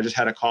 you know, I just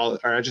had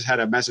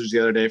a message the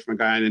other day from a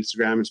guy on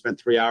Instagram and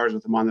spent 3 hours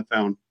with him on the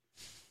phone.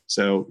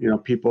 So, you know,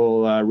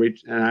 people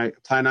reach, and I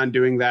plan on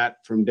doing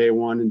that from day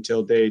one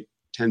until day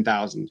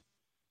 10,000.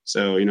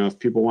 So, you know, if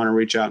people want to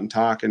reach out and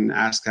talk and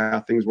ask how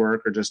things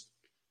work, or just,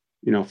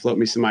 you know, float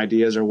me some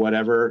ideas or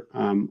whatever,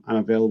 I'm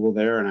available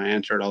there, and I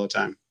answer it all the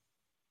time.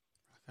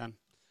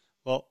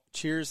 Well,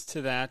 cheers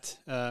to that.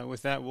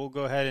 With that, we'll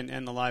go ahead and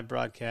end the live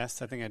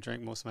broadcast. I think I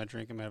drank most of my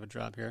drink. I might have a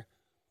drop here.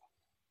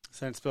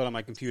 So I spilled on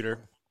my computer.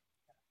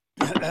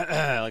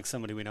 Like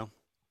somebody we know.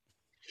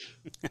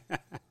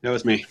 That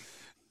was me.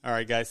 All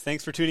right, guys.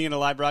 Thanks for tuning in to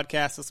live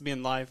broadcast. This will be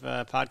in live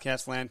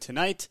podcast land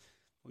tonight.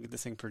 We'll get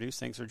this thing produced.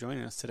 Thanks for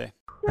joining us today.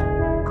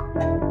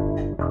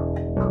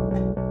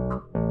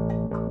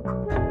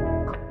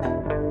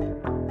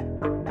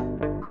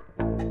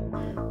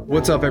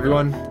 What's up,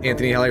 everyone?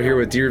 Anthony Heller here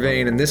with Deer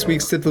Vein, and this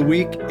week's tip of the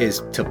week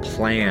is to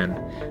plan.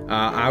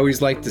 I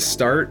always like to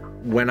start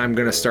when I'm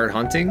going to start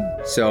hunting.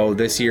 So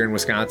this year in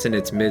Wisconsin,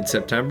 it's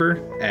mid-September,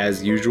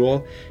 as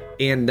usual,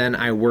 and then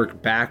I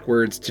work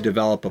backwards to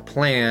develop a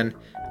plan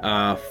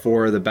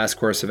for the best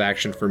course of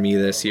action for me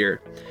this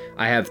year.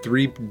 I have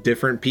 3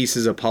 different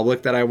pieces of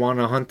public that I want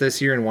to hunt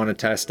this year and want to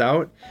test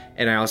out,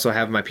 and I also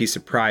have my piece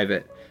of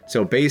private.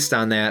 So based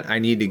on that, I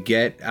need to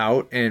get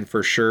out and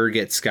for sure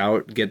get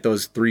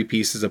those 3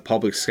 pieces of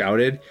public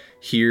scouted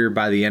here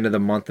by the end of the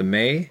month of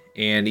May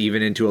and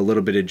even into a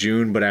little bit of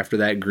June. But after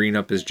that, green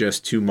up is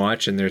just too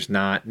much and there's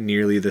not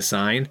nearly the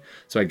sign.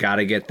 So I got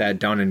to get that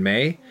done in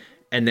May.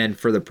 And then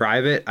for the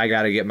private, I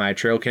got to get my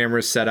trail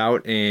cameras set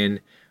out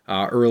in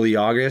early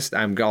August.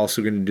 I'm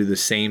also going to do the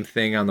same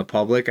thing on the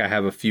public. I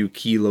have a few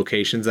key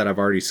locations that I've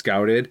already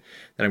scouted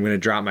that I'm going to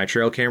drop my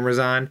trail cameras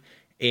on.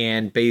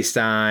 And based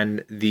on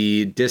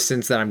the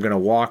distance that I'm going to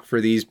walk for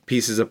these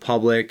pieces of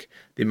public,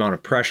 the amount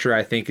of pressure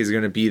I think is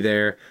going to be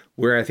there,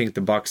 where I think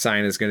the buck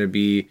sign is going to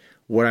be,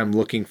 what I'm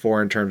looking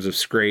for in terms of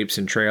scrapes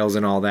and trails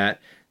and all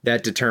that,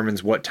 that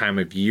determines what time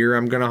of year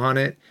I'm going to hunt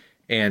it.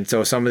 And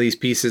so some of these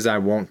pieces I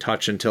won't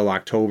touch until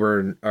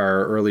October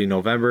or early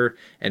November.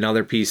 And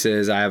other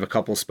pieces, I have a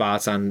couple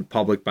spots on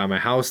public by my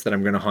house that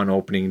I'm going to hunt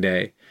opening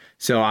day.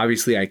 So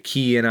obviously I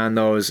key in on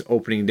those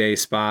opening day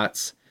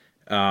spots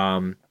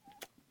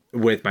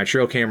with my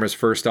trail cameras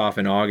first off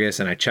in August,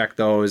 and I check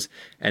those,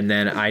 and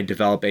then I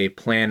develop a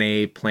plan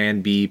A,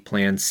 plan B,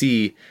 plan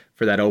C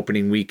for that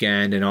opening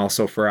weekend, and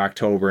also for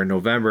October and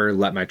November,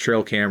 let my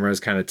trail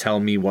cameras kind of tell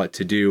me what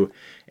to do.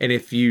 And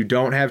if you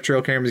don't have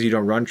trail cameras, you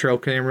don't run trail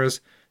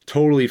cameras,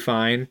 totally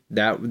fine.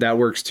 That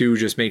works too.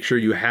 Just make sure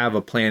you have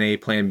a plan A,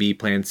 plan B,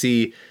 plan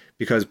C,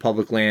 because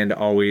public land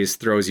always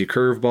throws you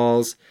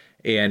curveballs.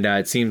 And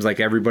it seems like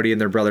everybody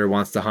and their brother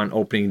wants to hunt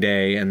opening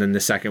day, and then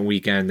the second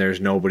weekend there's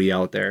nobody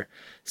out there.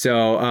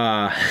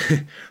 So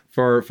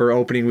for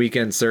opening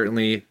weekend,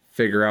 certainly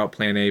figure out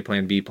plan A,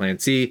 plan B, plan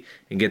C,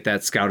 and get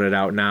that scouted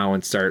out now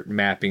and start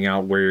mapping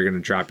out where you're going to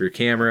drop your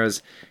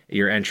cameras,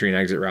 your entry and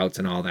exit routes,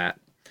 and all that.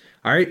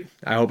 All right,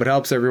 I hope it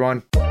helps,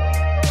 everyone.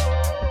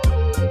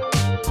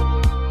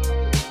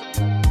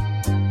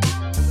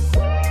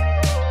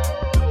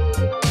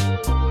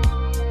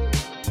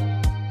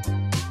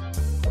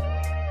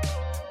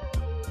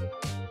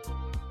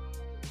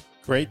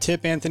 Great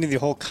tip, Anthony. The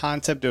whole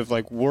concept of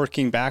like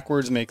working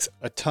backwards makes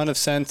a ton of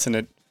sense, and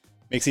it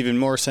makes even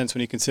more sense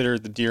when you consider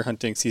the deer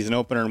hunting season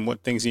opener and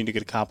what things you need to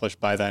get accomplished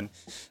by then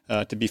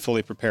to be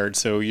fully prepared.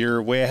 So you're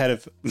way ahead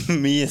of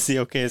me as the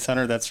okayest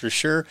hunter, that's for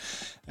sure.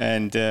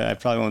 And I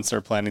probably won't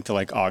start planning till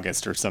like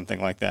August or something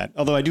like that.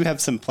 Although I do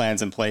have some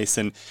plans in place,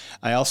 and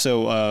I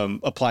also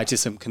apply to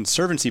some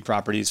conservancy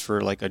properties for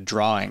like a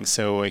drawing,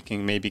 so I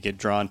can maybe get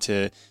drawn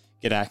to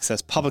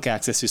get public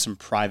access to some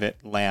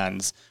private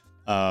lands.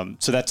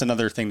 So that's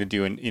another thing to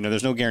do. And,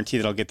 there's no guarantee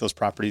that I'll get those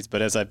properties,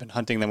 but as I've been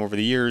hunting them over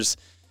the years,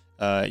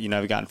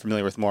 I've gotten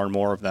familiar with more and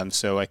more of them.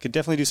 So I could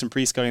definitely do some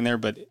pre-scouting there,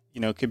 but,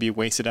 it could be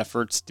wasted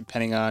efforts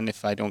depending on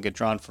if I don't get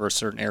drawn for a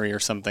certain area or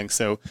something.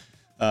 So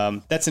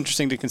that's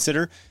interesting to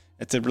consider.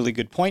 It's a really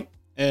good point.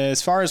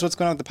 As far as what's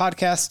going on with the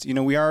podcast,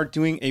 we are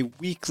doing a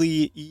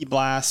weekly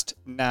e-blast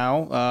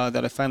now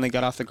that I finally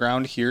got off the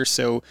ground here.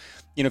 So,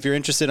 if you're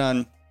interested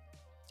on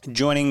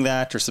joining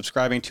that or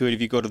subscribing to it, if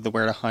you go to the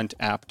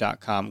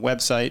wheretohunt.app.com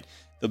website,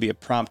 there'll be a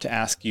prompt to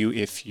ask you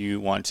if you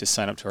want to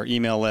sign up to our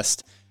email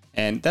list.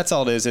 And that's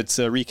all it is. It's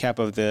a recap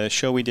of the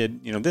show we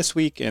did, this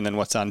week, and then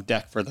what's on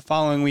deck for the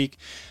following week,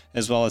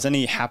 as well as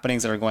any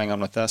happenings that are going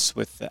on with us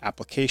with the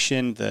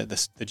application, the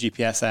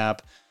GPS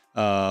app,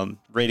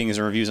 ratings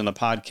and reviews on the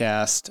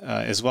podcast,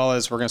 as well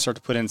as we're going to start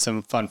to put in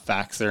some fun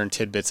facts there and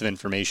tidbits of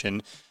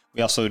information.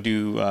 We also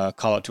do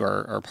call out to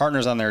our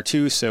partners on there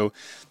too. So,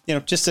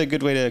 just a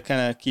good way to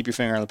kind of keep your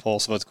finger on the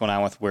pulse of what's going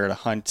on with Where to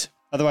Hunt.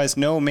 Otherwise,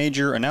 no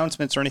major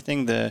announcements or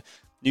anything. The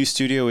new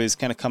studio is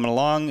kind of coming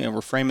along and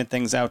we're framing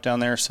things out down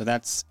there. So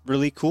that's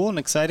really cool and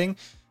exciting.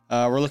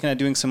 We're looking at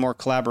doing some more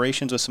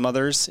collaborations with some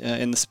others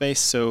in the space.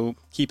 So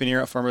keep an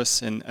ear out for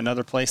us in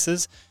other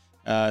places.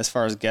 As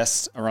far as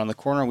guests around the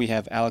corner, we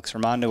have Alex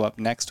Armando up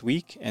next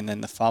week. And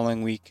then the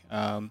following week, we're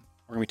going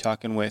to be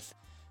talking with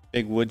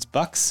Big Woods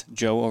Bucks,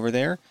 Joe over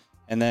there.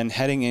 And then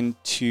heading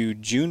into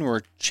June,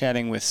 we're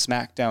chatting with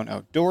SmackDown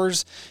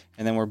Outdoors.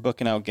 And then we're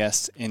booking out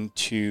guests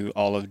into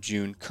all of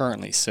June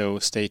currently. So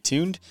stay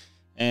tuned.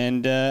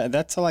 And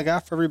that's all I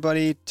got for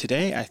everybody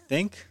today. I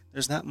think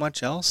there's not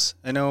much else.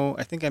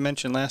 I think I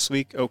mentioned last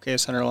week,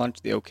 OKS Hunter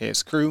launched the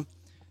OKS crew.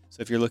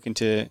 So if you're looking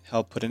to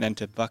help put an end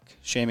to buck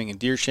shaming and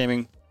deer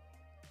shaming,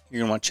 you're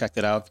going to want to check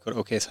that out. If you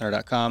go to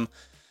okshunter.com,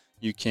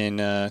 you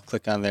can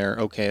click on their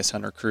OKS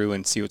Hunter crew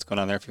and see what's going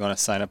on there if you want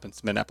to sign up and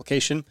submit an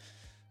application.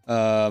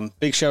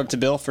 Big shout out to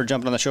Bill for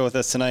jumping on the show with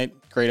us tonight.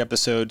 Great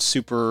episode,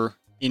 super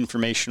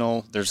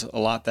informational. There's a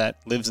lot that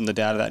lives in the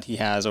data that he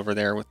has over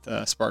there with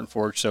Spartan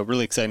Forge. So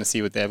really excited to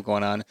see what they have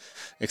going on.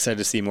 Excited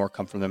to see more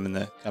come from them in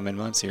the coming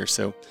months here.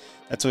 So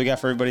that's what we got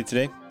for everybody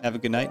today. Have a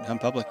good night and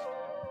hunt public.